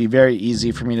it would be very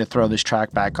easy for me to throw this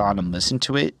track back on and listen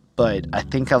to it, but I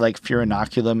think I like Fear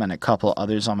Inoculum and a couple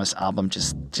others on this album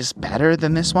just better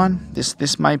than this one.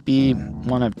 This might be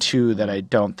one of two that I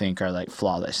don't think are like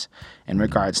flawless in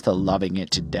regards to loving it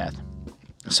to death.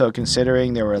 So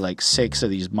considering there were like 6 of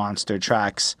these monster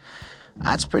tracks,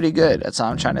 that's pretty good. That's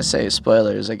all I'm trying to say.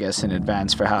 Spoilers, I guess, in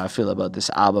advance for how I feel about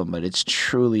this album, but it's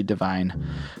truly divine.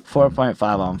 4.5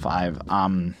 on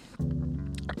 5.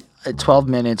 12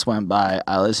 minutes went by.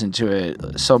 I listened to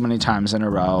it so many times in a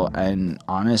row, and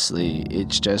honestly,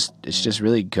 it's just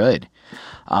really good.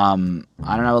 I don't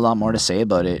have a lot more to say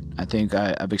about it. I think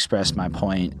I've expressed my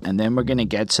point, and then we're gonna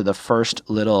get to the first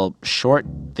little short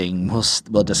thing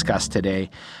we'll discuss today.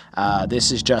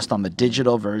 This is just on the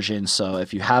digital version, so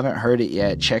if you haven't heard it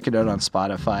yet, check it out on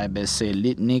Spotify. C'est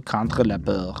Litanie contre la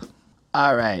peur.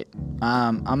 Alright,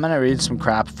 I'm gonna read some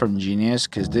crap from Genius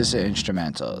because this is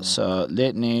instrumental. So,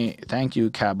 Litany, thank you,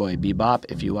 Cowboy Bebop.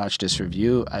 If you watch this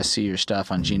review, I see your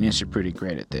stuff on Genius, you're pretty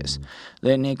great at this.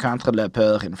 Litany contre la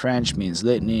peur in French means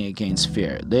litany against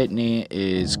fear. Litany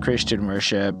is Christian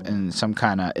worship and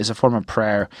is a form of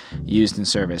prayer used in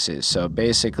services. So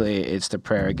basically, it's the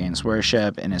prayer against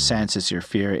worship. In a sense, it's your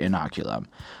fear inoculum.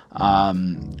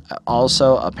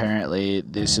 Also, apparently,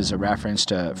 this is a reference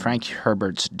to Frank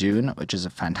Herbert's Dune, which is a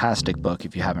fantastic book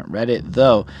if you haven't read it,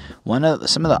 though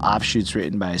some of the offshoots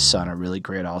written by his son are really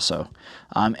great also.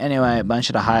 Anyway, a bunch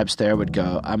of the hypes there would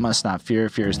go, I must not fear.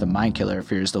 Fear is the mind killer.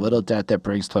 Fear is the little death that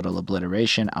brings total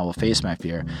obliteration. I will face my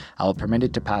fear. I will permit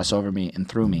it to pass over me and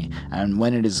through me. And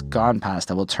when it is gone past,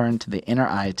 I will turn to the inner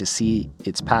eye to see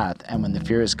its path. And when the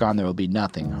fear is gone, there will be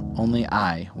nothing. Only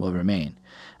I will remain.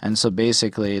 And so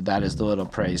basically, that is the little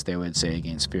praise they would say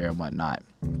against fear and whatnot.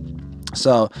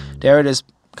 So there it is,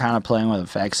 kind of playing with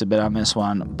effects a bit on this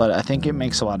one, but I think it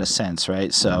makes a lot of sense,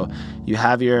 right? So you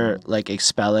have your like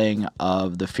expelling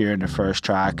of the fear in the first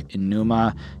track. In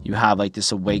Numa, you have like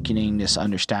this awakening, this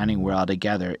understanding we're all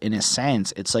together. In a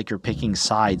sense, it's like you're picking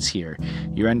sides here.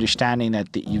 You're understanding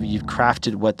that you've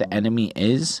crafted what the enemy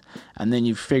is, and then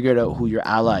you've figured out who your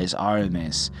allies are in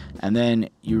this. And then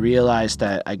you realize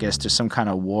that, I guess, there's some kind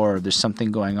of war, there's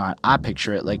something going on. I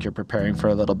picture it like you're preparing for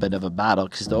a little bit of a battle,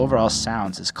 because the overall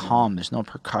sounds is calm. There's no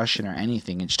percussion or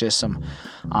anything. It's just some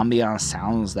ambient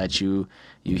sounds that you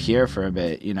hear for a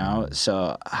bit, you know?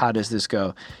 So how does this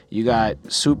go? You got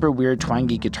super weird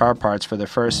twangy guitar parts for the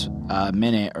first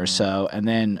minute or so, and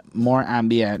then more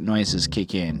ambient noises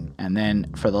kick in. And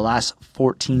then for the last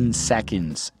 14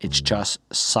 seconds, it's just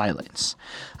silence.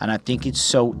 And I think it's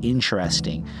so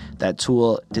interesting that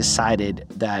Tool decided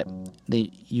that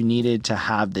you needed to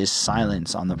have this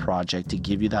silence on the project to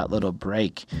give you that little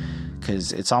break,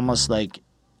 because it's almost like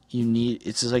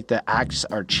it's just like the acts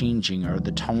are changing, or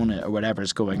the tone or whatever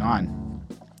is going on.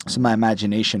 So my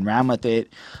imagination ran with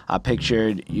it. I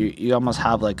pictured you almost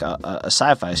have like a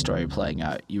sci-fi story playing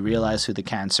out. You realize who the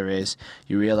cancer is.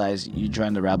 You realize you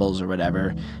joined the rebels or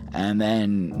whatever. And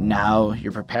then now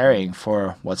you're preparing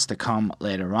for what's to come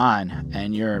later on.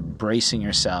 And you're bracing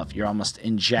yourself. You're almost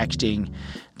injecting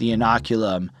the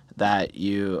inoculum that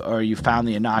you found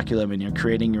the inoculum, and you're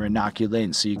creating your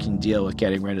inoculant so you can deal with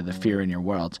getting rid of the fear in your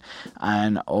world.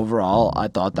 And overall, I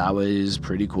thought that was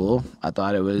pretty cool. I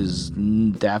thought it was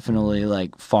definitely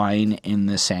like fine in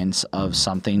the sense of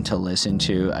something to listen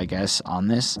to, I guess, on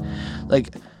this.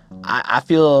 Like, I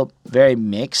feel very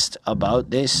mixed about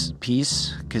this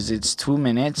piece because it's 2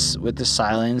 minutes with the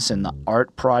silence, and the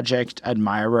art project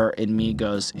admirer in me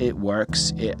goes, it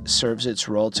works. It serves its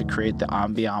role to create the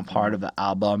ambient part of the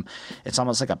album. It's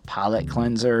almost like a palate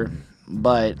cleanser,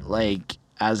 but like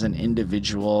as an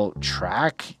individual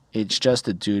track, it's just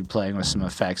a dude playing with some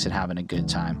effects and having a good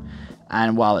time.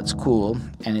 And while it's cool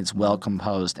and it's well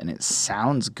composed and it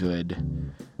sounds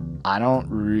good, I don't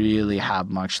really have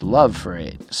much love for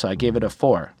it. So I gave it a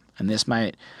 4. And this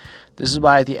is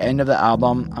why at the end of the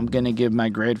album, I'm going to give my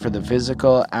grade for the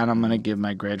physical, and I'm going to give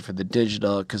my grade for the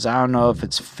digital, because I don't know if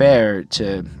it's fair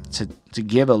to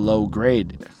give a low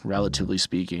grade, relatively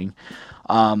speaking,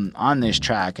 on this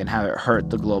track and have it hurt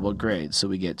the global grade. So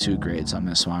we get 2 grades on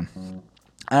this one.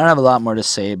 I don't have a lot more to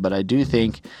say, but I do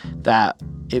think that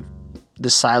the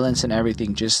silence and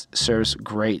everything just serves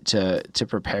great to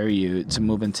prepare you to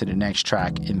move into the next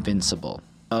track, Invincible.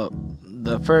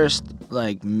 The first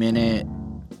like minute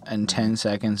and 10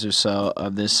 seconds or so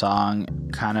of this song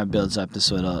kind of builds up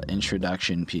this little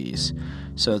introduction piece.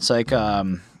 So it's like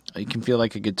you can feel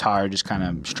like a guitar just kind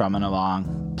of strumming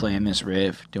along, playing this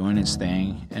riff, doing its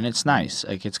thing, and it's nice.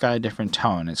 Like, it's got a different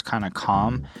tone. It's kind of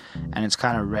calm, and it's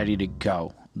kind of ready to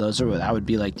go. That would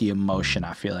be like the emotion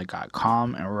I feel like got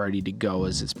calm and ready to go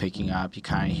as it's picking up. You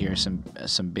kind of hear some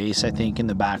bass, I think, in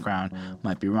the background.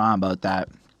 Might be wrong about that.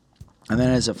 And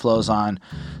then as it flows on,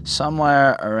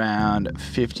 somewhere around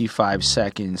 55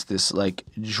 seconds, this like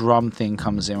drum thing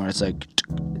comes in where it's like,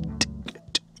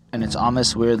 and it's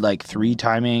almost weird like 3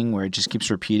 timing where it just keeps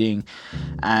repeating,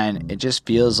 and it just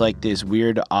feels like this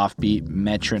weird offbeat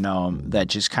metronome that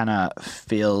just kind of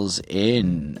fills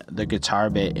in the guitar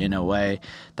bit in a way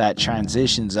that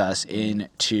transitions us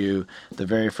into the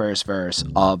very first verse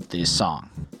of this song.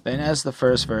 Then as the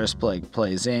first verse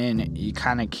plays in, he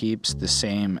kind of keeps the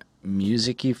same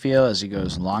music you feel as he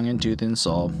goes, long in tooth and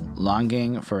soul,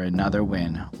 longing for another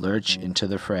win, lurch into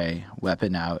the fray,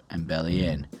 weapon out and belly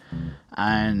in.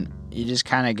 And you just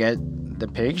kind of get the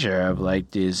picture of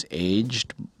like this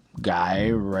aged guy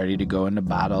ready to go into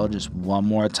battle just one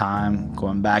more time,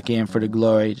 going back in for the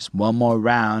glory, just one more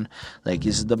round. Like,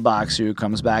 this is the boxer who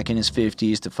comes back in his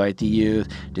 50s to fight the youth.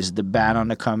 This is the band on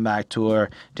the comeback tour.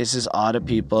 This is all the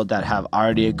people that have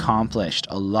already accomplished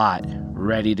a lot,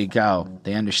 ready to go.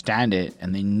 They understand it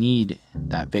and they need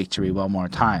that victory one more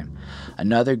time.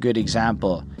 Another good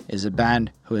example is a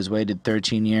band who has waited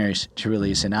 13 years to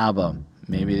release an album.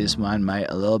 Maybe this one might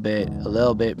a little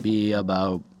bit be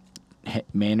about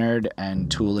Maynard and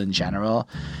Tool in general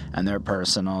and their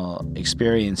personal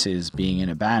experiences being in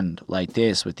a band like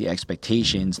this, with the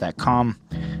expectations that come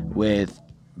with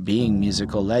being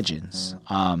musical legends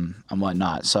and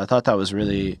whatnot. So I thought that was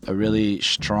really a really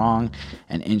strong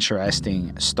and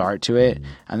interesting start to it.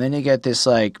 And then you get this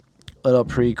like little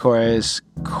pre-chorus,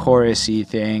 chorusy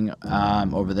thing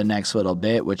over the next little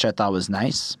bit, which I thought was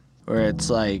nice, where it's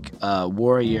like a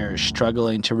warrior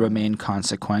struggling to remain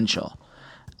consequential.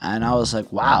 And I was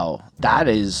like, wow, that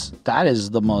is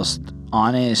the most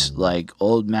honest, like,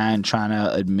 old man trying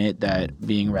to admit that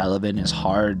being relevant is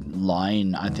hard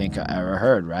line I think I ever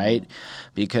heard, right?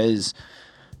 Because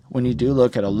when you do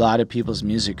look at a lot of people's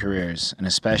music careers, and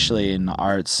especially in the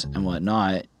arts and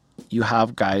whatnot, you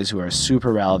have guys who are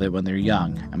super relevant when they're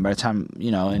young. And by the time,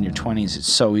 in your 20s,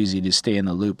 it's so easy to stay in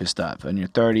the loop of stuff. In your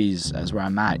 30s, as where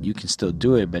I'm at, you can still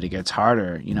do it, but it gets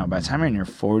harder. By the time you're in your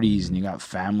 40s and you got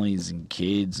families and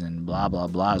kids and blah, blah,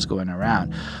 blahs going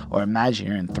around, or imagine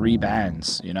you're in 3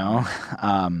 bands, you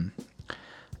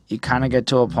kind of get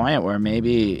to a point where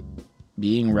maybe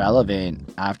being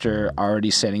relevant after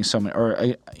already setting so many,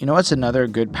 or what's another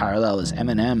good parallel is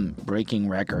Eminem breaking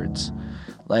records.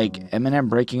 Like, Eminem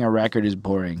breaking a record is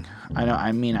boring. I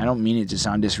don't mean it to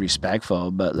sound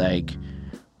disrespectful, but like,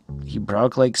 he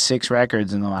broke like 6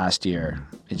 records in the last year.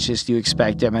 It's just, you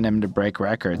expect Eminem to break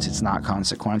records. It's not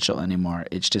consequential anymore.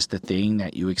 It's just a thing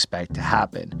that you expect to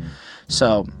happen.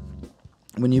 So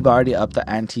when you've already upped the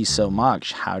ante so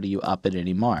much, how do you up it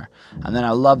anymore? And then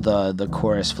I love the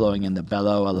chorus flowing in the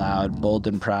bellow aloud, bold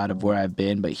and proud of where I've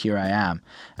been, but here I am.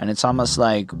 And it's almost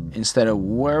like instead of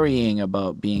worrying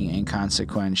about being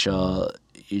inconsequential,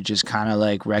 you just kind of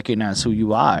like recognize who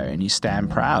you are, and you stand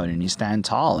proud and you stand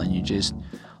tall, and you just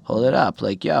hold it up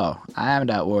like, yo, I am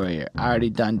that warrior. I already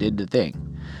did the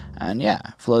thing. And yeah,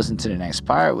 flows into the next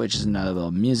part, which is another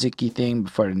little music-y thing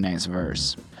before the next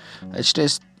verse. It's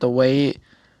just the way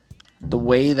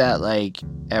that like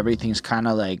everything's kind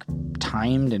of like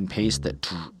timed and paced, that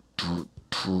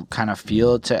kind of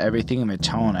feel to everything in the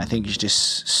tone, I think is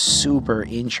just super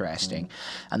interesting.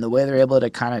 And the way they're able to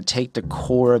kind of take the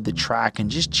core of the track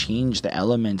and just change the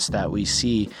elements that we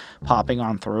see popping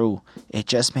on through, it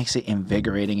just makes it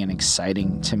invigorating and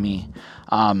exciting to me.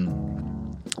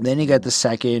 Then you get the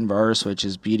second verse, which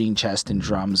is beating chest and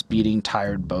drums, beating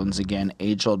tired bones again,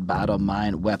 age-old battle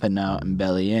mind, weapon out and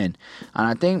belly in. And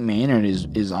I think Maynard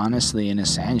is honestly, in a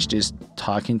sense, just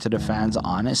talking to the fans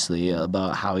honestly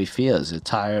about how he feels. A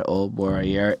tired old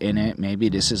warrior in it. Maybe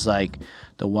this is like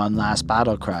the one last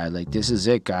battle cry. Like, this is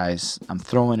it, guys. I'm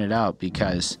throwing it out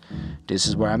because this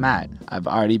is where I'm at. I've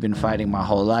already been fighting my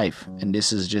whole life, and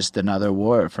this is just another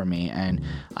war for me, and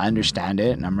I understand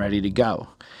it, and I'm ready to go.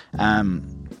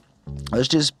 Let's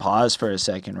just pause for a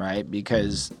second, right?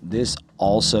 Because this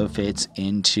also fits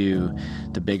into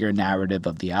the bigger narrative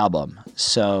of the album.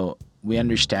 So we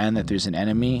understand that there's an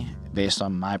enemy based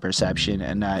on my perception,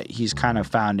 and that he's kind of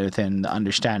found within the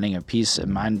understanding of peace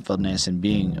and mindfulness and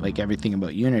being like everything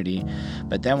about unity.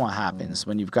 But then what happens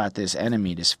when you've got this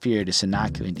enemy, this fear, this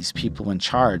inoculant, these people in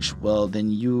charge? Well,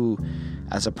 then you,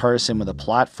 as a person with a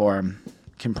platform,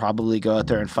 can probably go out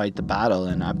there and fight the battle.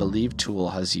 And I believe Tool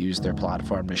has used their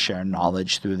platform to share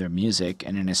knowledge through their music,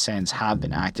 and in a sense have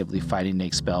been actively fighting to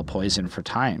expel poison for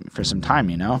some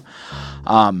time, you know?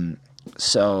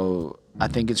 So I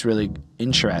think it's really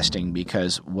interesting,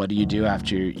 because what do you do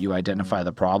after you identify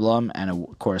the problem and a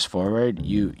course forward?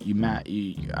 You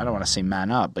I don't want to say man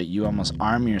up, but you almost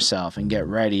arm yourself and get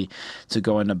ready to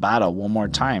go into battle one more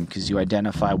time, because you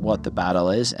identify what the battle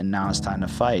is, and now it's time to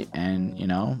fight. And you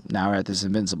know, now we're at this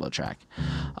Invincible track.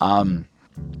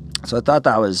 So I thought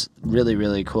that was really,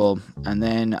 really cool. And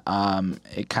then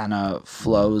it kind of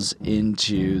flows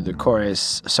into the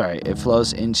chorus. It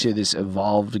flows into this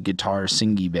evolved guitar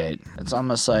singy bit. It's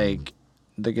almost like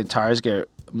the guitars get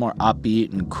more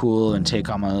upbeat and cool and take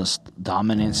almost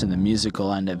dominance in the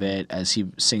musical end of it, as he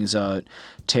sings out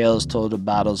tales told of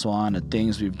battles won, of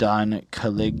things we've done.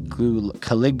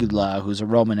 Caligula, who's a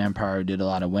Roman emperor who did a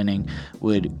lot of winning,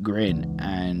 would grin.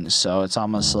 And so it's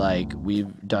almost like we've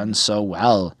done so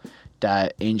well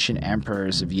that ancient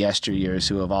emperors of yesteryears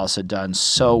who have also done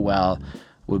so well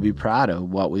would be proud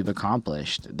of what we've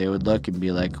accomplished. They would look and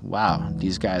be like, wow,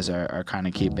 these guys are kind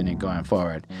of keeping it going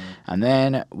forward. And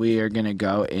then we are going to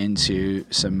go into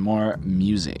some more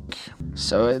music.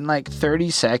 So in like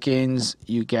 30 seconds,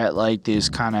 you get like this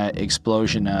kind of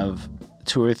explosion of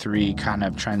 2 or 3 kind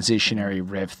of transitionary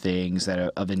riff things that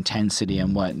are of intensity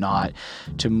and whatnot,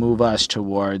 to move us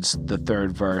towards the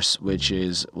third verse, which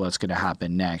is what's going to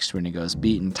happen next, when he goes,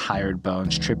 beaten tired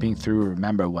bones, tripping through,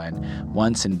 remember when,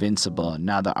 once invincible,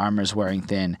 now the armor's wearing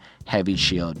thin, heavy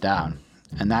shield down.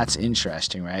 And that's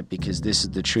interesting, right? Because this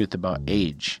is the truth about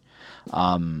age.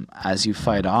 As you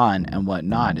fight on and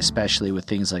whatnot, especially with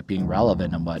things like being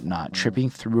relevant and whatnot, tripping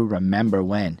through, remember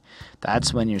when.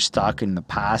 That's when you're stuck in the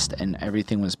past and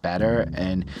everything was better,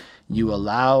 and you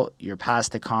allow your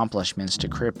past accomplishments to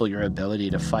cripple your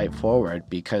ability to fight forward,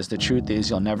 because the truth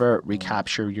is you'll never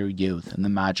recapture your youth and the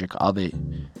magic of it.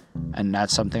 And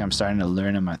that's something I'm starting to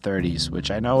learn in my 30s,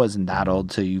 which I know isn't that old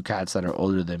to you cats that are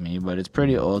older than me, but it's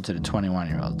pretty old to the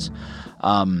 21-year-olds.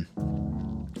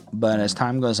 But as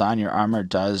time goes on, your armor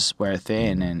does wear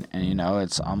thin, and you know,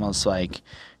 it's almost like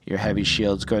your heavy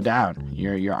shields go down.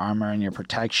 Your armor and your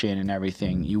protection and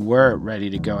everything, you were ready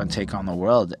to go and take on the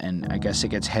world, and I guess it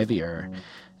gets heavier,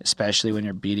 especially when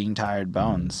you're beating tired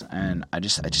bones. And I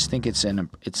just think it's an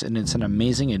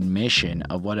amazing admission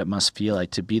of what it must feel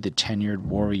like to be the tenured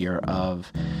warrior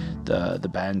of the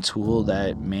band Tool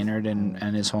that Maynard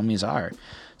and his homies are.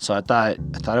 So I thought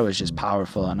it was just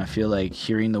powerful, and I feel like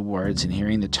hearing the words and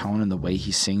hearing the tone and the way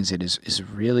he sings it is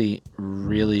really,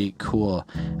 really cool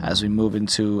as we move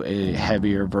into a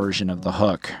heavier version of the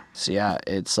hook. So yeah,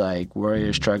 it's like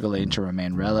warriors struggling to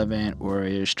remain relevant,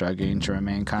 warriors struggling to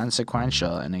remain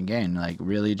consequential, and again, like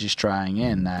really just trying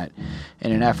in that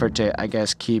in an effort to, I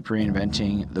guess, keep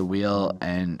reinventing the wheel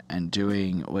and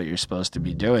doing what you're supposed to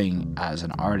be doing as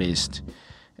an artist.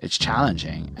 it's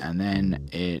challenging, and then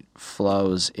it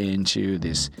flows into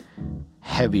this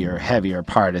heavier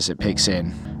part as it picks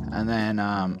in. And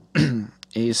then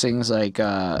he sings like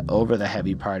over the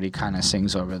heavy part, he kind of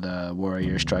sings over the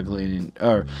warrior struggling,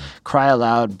 or cry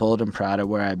aloud, bold and proud of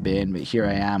where I've been, but here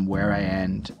I am where I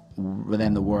end,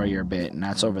 within the warrior bit, and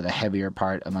that's over the heavier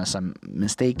part, unless I'm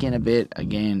mistaken a bit.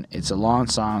 Again, it's a long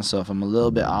song, so if I'm a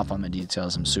little bit off on the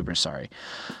details, I'm super sorry.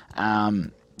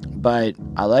 But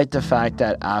I like the fact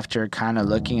that after kind of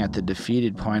looking at the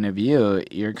defeated point of view,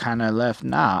 you're kind of left,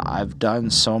 I've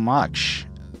done so much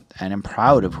and I'm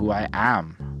proud of who I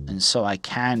am, and so I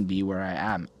can be where I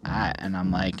am at. And I'm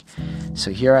like,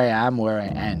 so here I am where I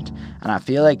end. And I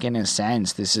feel like in a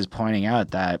sense this is pointing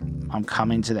out that I'm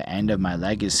coming to the end of my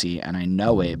legacy, and I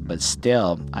know it, but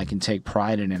still I can take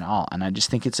pride in it all. And I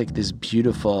just think it's like this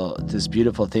beautiful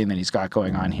thing that he's got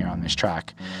going on here on this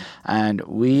track. And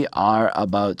we are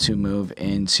about to move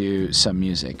into some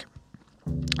music.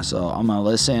 So I'm gonna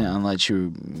listen and let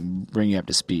you bring you up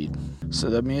to speed. So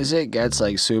the music gets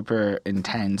like super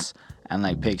intense and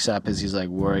like picks up as he's like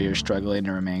warrior struggling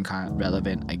to remain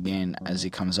relevant again as he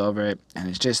comes over it, and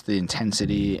it's just the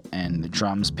intensity and the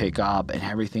drums pick up and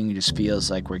everything just feels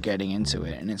like we're getting into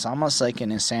it. And it's almost like,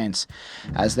 in a sense,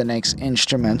 as the next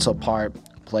instrumental part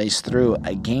plays through,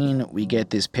 again we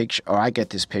get this picture, or I get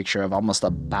this picture of almost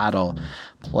a battle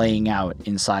playing out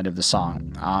inside of the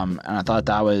song. And I thought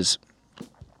that was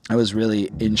really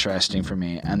interesting for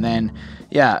me. And then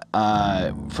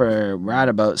we're at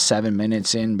about 7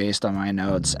 minutes in based on my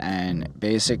notes, and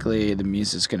basically the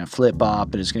music's gonna flip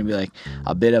up and it's gonna be like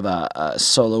a bit of a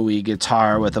solo-y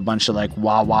guitar with a bunch of like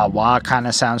wah wah wah kind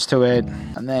of sounds to it,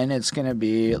 and then it's gonna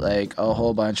be like a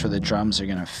whole bunch where the drums are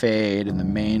gonna fade and the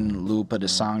main loop of the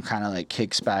song kind of like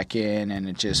kicks back in and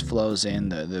it just flows in,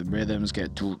 the rhythms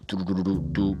get do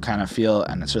kind of feel,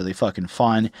 and it's really fucking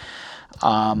fun.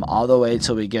 All the way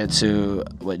till we get to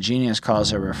what Genius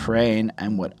calls a refrain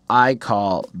and what I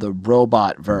call the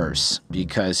robot verse,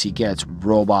 because he gets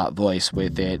robot voice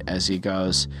with it as he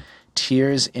goes,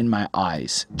 tears in my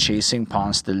eyes, chasing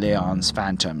Ponce de Leon's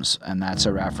phantoms, and that's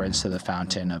a reference to the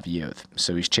fountain of youth.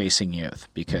 So he's chasing youth,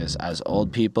 because as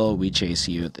old people, we chase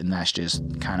youth, and that's just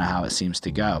kind of how it seems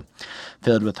to go.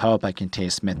 Filled with hope, I can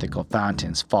taste mythical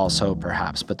fountains, false hope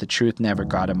perhaps, but the truth never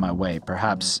got in my way.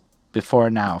 Perhaps before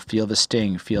now, feel the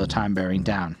sting, feel time bearing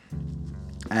down.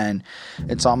 And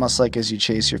it's almost like as you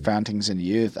chase your fountains in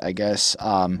youth, I guess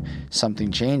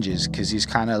something changes, because he's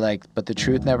kind of like, but the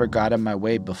truth never got in my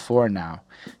way before now.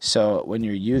 So when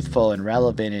you're youthful and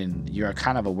relevant and you're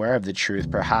kind of aware of the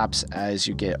truth, perhaps as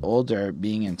you get older,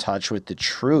 being in touch with the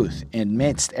truth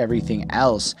amidst everything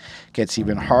else gets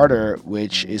even harder,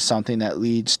 which is something that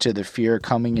leads to the fear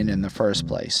coming in the first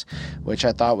place, which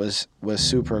I thought was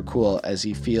super cool, as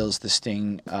he feels the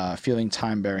sting, feeling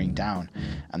time bearing down.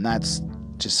 And that's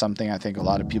just something I think a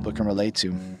lot of people can relate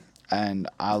to. And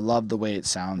I love the way it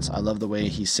sounds. I love the way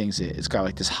he sings it. It's got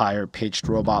like this higher pitched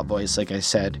robot voice, like I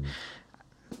said.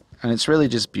 And it's really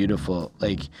just beautiful.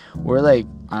 Like, we're like,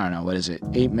 I don't know, what is it?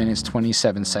 8 minutes,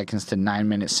 27 seconds to 9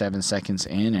 minutes, 7 seconds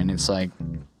in. And it's like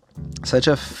such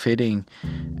a fitting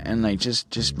and like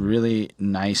just really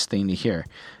nice thing to hear.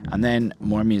 And then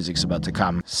more music's about to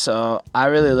come. So I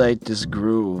really like this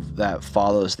groove that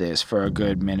follows this for a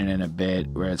good minute and a bit,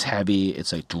 where it's heavy.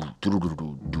 It's like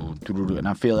and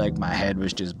I feel like my head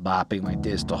was just bopping like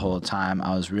this the whole time.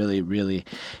 I was really, really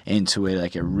into it.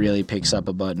 Like, it really picks up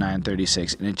about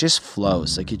 9:36, and it just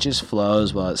flows. Like, it just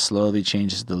flows while it slowly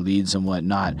changes the leads and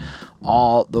whatnot,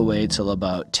 all the way till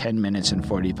about 10 minutes and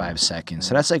 45 seconds.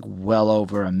 So that's like well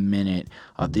over a minute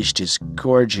of this just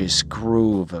gorgeous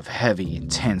groove of heavy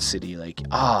intensity. Like,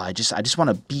 I just want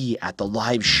to be at the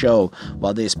live show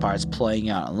while this part's playing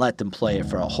out, and let them play it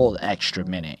for a whole extra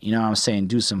minute. You know what I'm saying?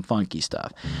 Do some funky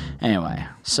stuff. Anyway,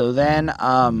 so then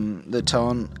the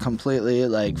tone completely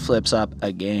like flips up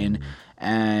again,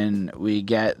 and we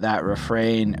get that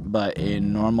refrain, but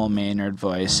in normal Maynard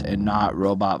voice and not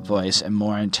robot voice, and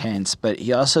more intense. But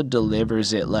he also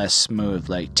delivers it less smooth,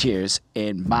 like tears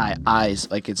in my eyes.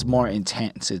 Like, it's more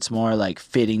intense. It's more like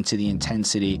fitting to the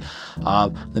intensity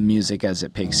of the music as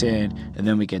it picks in. And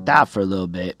then we get that for a little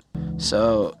bit.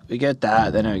 So we get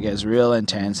that, then it gets real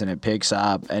intense and it picks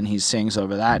up, and he sings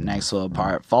over that next little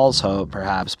part, false hope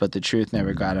perhaps, but the truth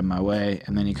never got in my way.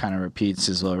 And then he kind of repeats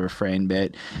his little refrain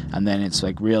bit, and then it's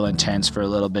like real intense for a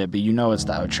little bit, but you know it's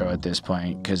the outro at this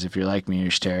point, because if you're like me,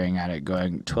 you're staring at it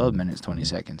going 12 minutes 20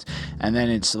 seconds, and then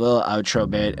it's a little outro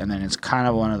bit, and then it's kind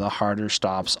of one of the harder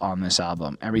stops on this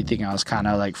album. Everything else kind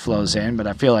of like flows in, but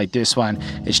I feel like this one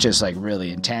is just like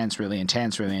really intense, really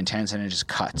intense, really intense, and it just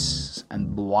cuts.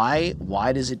 And why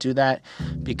Why does it do that?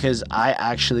 Because I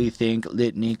actually think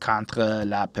Litanie contre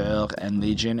la peur and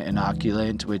Legion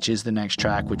Inoculant, which is the next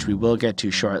track, which we will get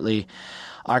to shortly,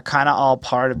 are kind of all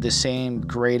part of the same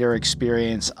greater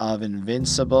experience of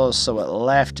Invincible. So it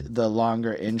left the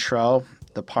longer intro,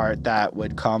 the part that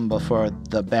would come before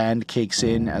the band kicks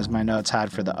in, as my notes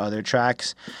had for the other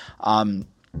tracks.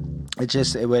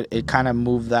 It kind of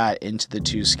moved that into the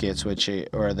two skits,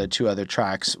 or the two other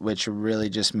tracks, which really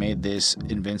just made this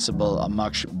Invincible a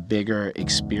much bigger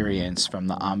experience from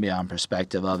the ambient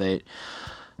perspective of it.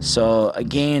 So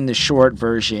again, the short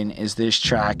version is this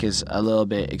track is a little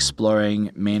bit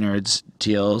exploring Maynard's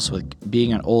deals with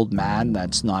being an old man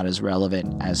that's not as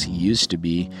relevant as he used to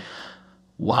be.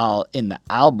 While in the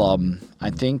album,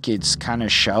 I think it's kind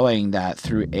of showing that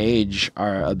through age,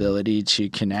 our ability to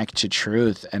connect to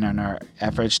truth and in our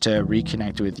efforts to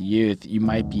reconnect with youth, you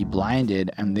might be blinded,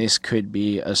 and this could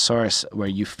be a source where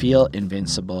you feel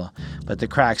invincible, but the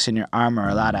cracks in your armor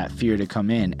allow that fear to come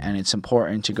in, and it's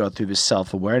important to go through this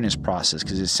self-awareness process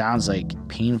because it sounds like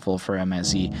painful for him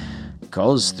as he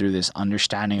goes through this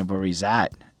understanding of where he's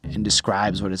at and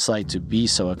describes what it's like to be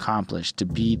so accomplished, to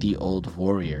be the old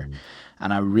warrior.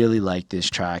 And I really like this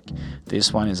track.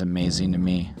 This one is amazing to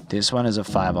me. This one is a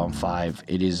 5 on 5.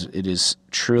 It is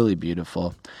truly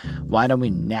beautiful. Why don't we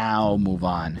now move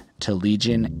on to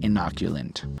Legion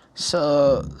Inoculant?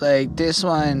 So, like, this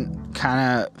one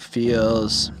kind of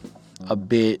feels a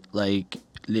bit like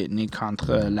Litanie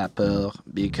contre la peur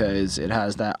because it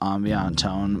has that ambient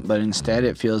tone, but instead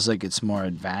it feels like it's more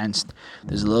advanced.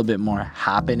 There's a little bit more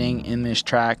happening in this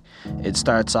track. It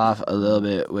starts off a little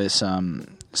bit with some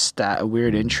a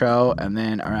weird intro, and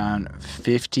then around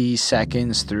 50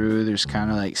 seconds through there's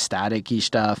kind of like staticky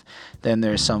stuff. Then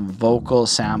there's some vocal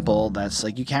sample that's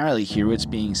like you can't really hear what's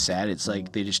being said. It's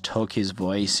like they just took his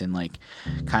voice and like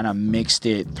kind of mixed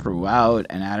it throughout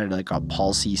and added like a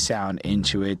pulsy sound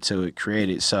into it to create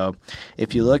it. So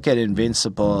if you look at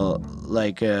Invincible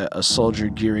like a soldier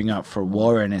gearing up for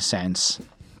war in a sense,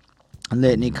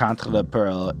 Litanie contre la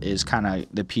peur is kind of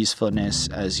the peacefulness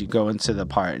as you go into the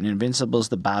part, and Invincible is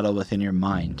the battle within your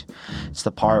mind. It's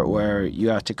the part where you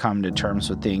have to come to terms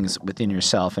with things within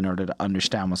yourself in order to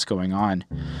understand what's going on.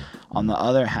 On the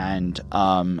other hand,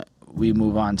 we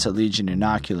move on to Legion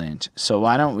Inoculant. So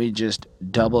why don't we just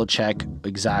double check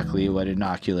exactly what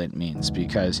inoculant means,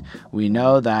 because we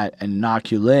know that an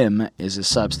inoculum is a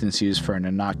substance used for an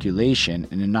inoculation.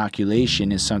 An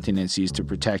inoculation is something that's used to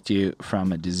protect you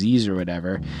from a disease or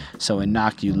whatever. So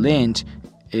inoculant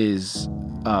is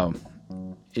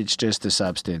it's just a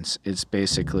substance. It's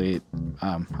basically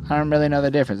I don't really know the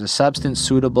difference. A substance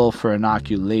suitable for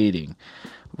inoculating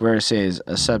versus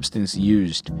a substance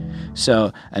used.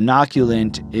 So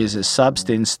inoculant is a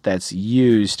substance that's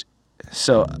used.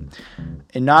 So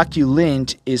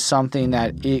inoculant is something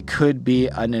that it could be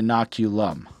an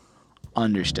inoculum.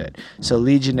 Understood. So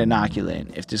Legion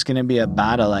Inoculant. If there's going to be a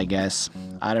battle, I guess,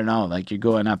 I don't know, like you're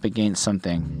going up against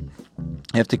something,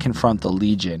 you have to confront the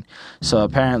Legion. So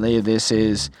apparently this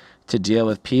is to deal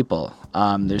with people.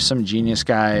 There's some genius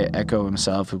guy, Echo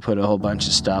himself, who put a whole bunch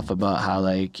of stuff about how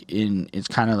it's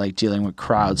kind of like dealing with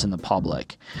crowds in the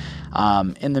public.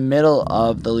 In the middle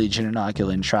of the Legion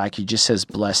Inoculant track, he just says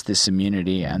bless this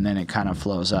immunity, and then it kind of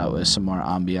flows out with some more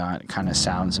ambient kind of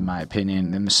sounds, in my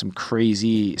opinion. Then there's some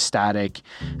crazy static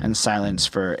and silence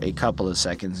for a couple of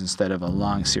seconds instead of a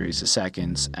long series of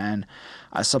seconds. And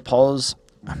I suppose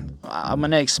I'm going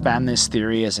to expand this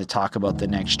theory as I talk about the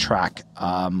next track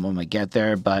when we get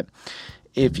there, but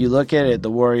if you look at it, the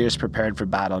warrior's prepared for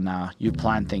battle now. You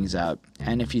plan things out.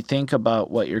 And if you think about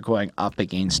what you're going up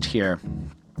against here,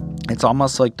 it's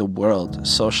almost like the world,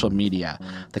 social media,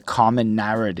 the common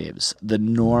narratives, the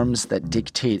norms that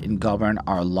dictate and govern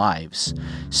our lives.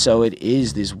 So it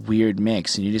is this weird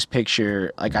mix, and you just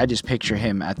picture, like I just picture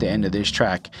him at the end of this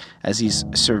track as he's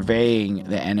surveying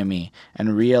the enemy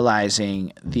and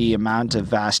realizing the amount of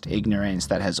vast ignorance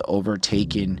that has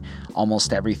overtaken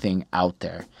almost everything out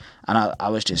there. And I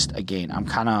was just, again, I'm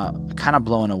kind of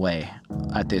blown away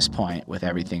at this point with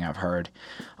everything I've heard.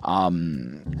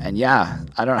 And yeah,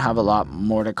 I don't have a lot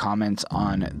more to comment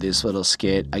on this little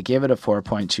skit. I gave it a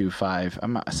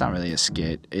 4.25. It's not really a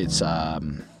skit. It's, I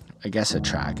guess, a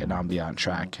track, an ambient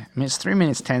track. I mean, it's 3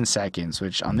 minutes, 10 seconds,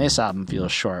 which on this album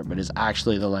feels short, but is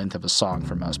actually the length of a song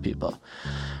for most people.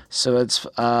 So it's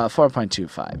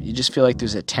 4.25. You just feel like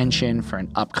there's a tension for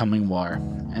an upcoming war.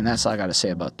 And that's all I got to say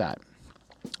about that.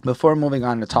 Before moving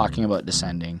on to talking about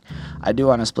Descending, I do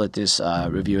want to split this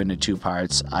review into two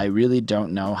parts. I really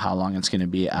don't know how long it's going to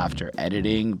be after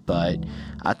editing, but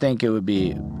I think it would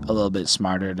be a little bit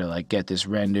smarter to like get this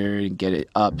rendered and get it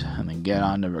up and then get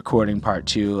on to recording part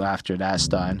 2 after that's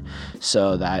done,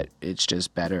 so that it's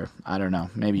just better. I don't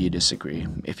know, maybe you disagree.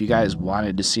 If you guys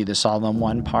wanted to see this all in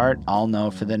one part, I'll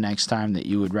know for the next time that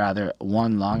you would rather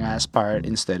one long ass part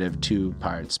instead of 2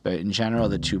 parts, but in general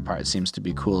the 2 parts seems to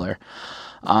be cooler.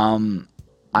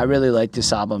 I really like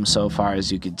this album so far, as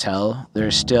you could tell.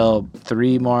 There's still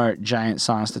 3 more giant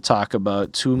songs to talk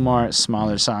about, 2 more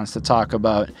smaller songs to talk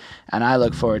about, and I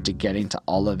look forward to getting to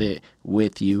all of it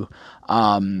with you.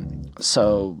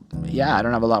 So yeah, I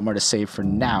don't have a lot more to say for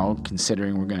now,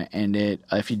 considering we're going to end it.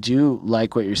 If you do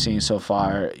like what you're seeing so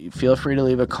far, feel free to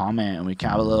leave a comment and we can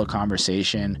have a little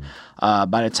conversation.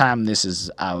 By the time this is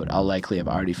out, I'll likely have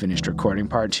already finished recording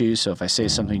part 2, so if I say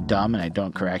something dumb and I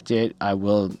don't correct it, I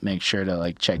will make sure to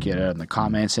like check it out in the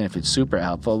comments, and if it's super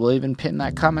helpful, we'll even pin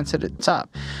that comment at the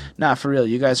top. Nah, for real,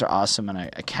 you guys are awesome, and I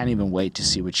can't even wait to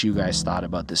see what you guys thought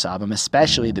about this album,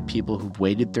 especially the people who've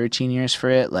waited 13 years for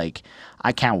it. Like,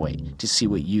 I can't wait to see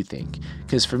what you think,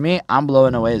 because for me, I'm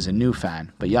blowing away as a new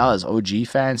fan, but y'all as OG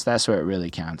fans, that's where it really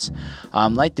counts.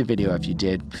 Like the video if you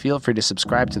did. Feel free to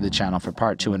subscribe to the channel for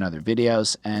part 2 and other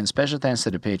videos, and special thanks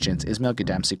to the patrons Ismail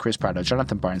Dempsey, Chris Prado,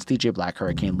 Jonathan Barnes, DJ Black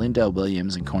Hurricane, Linda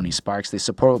Williams, and Coney Sparks. They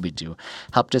support what we do,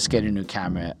 helped us get a new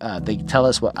camera. They tell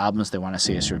us what albums they want to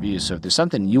see us review, so if there's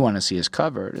something you want to see us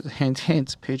cover, hint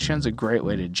hint, Patreon's a great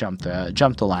way to jump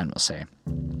the line, we'll say.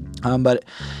 But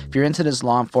if you're into this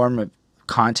long form of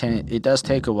content, it does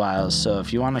take a while, so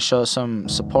if you want to show some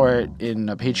support in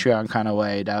a Patreon kind of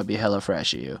way, that would be hella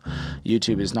fresh of you.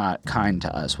 YouTube is not kind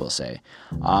to us, we'll say.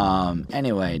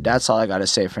 Anyway, that's all I gotta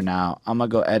say for now. I'm gonna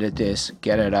go edit this,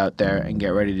 get it out there, and get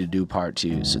ready to do part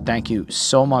 2. So thank you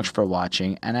so much for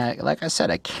watching, and like I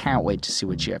said, I can't wait to see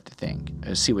what you have to think,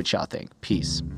 or see what y'all think. Peace.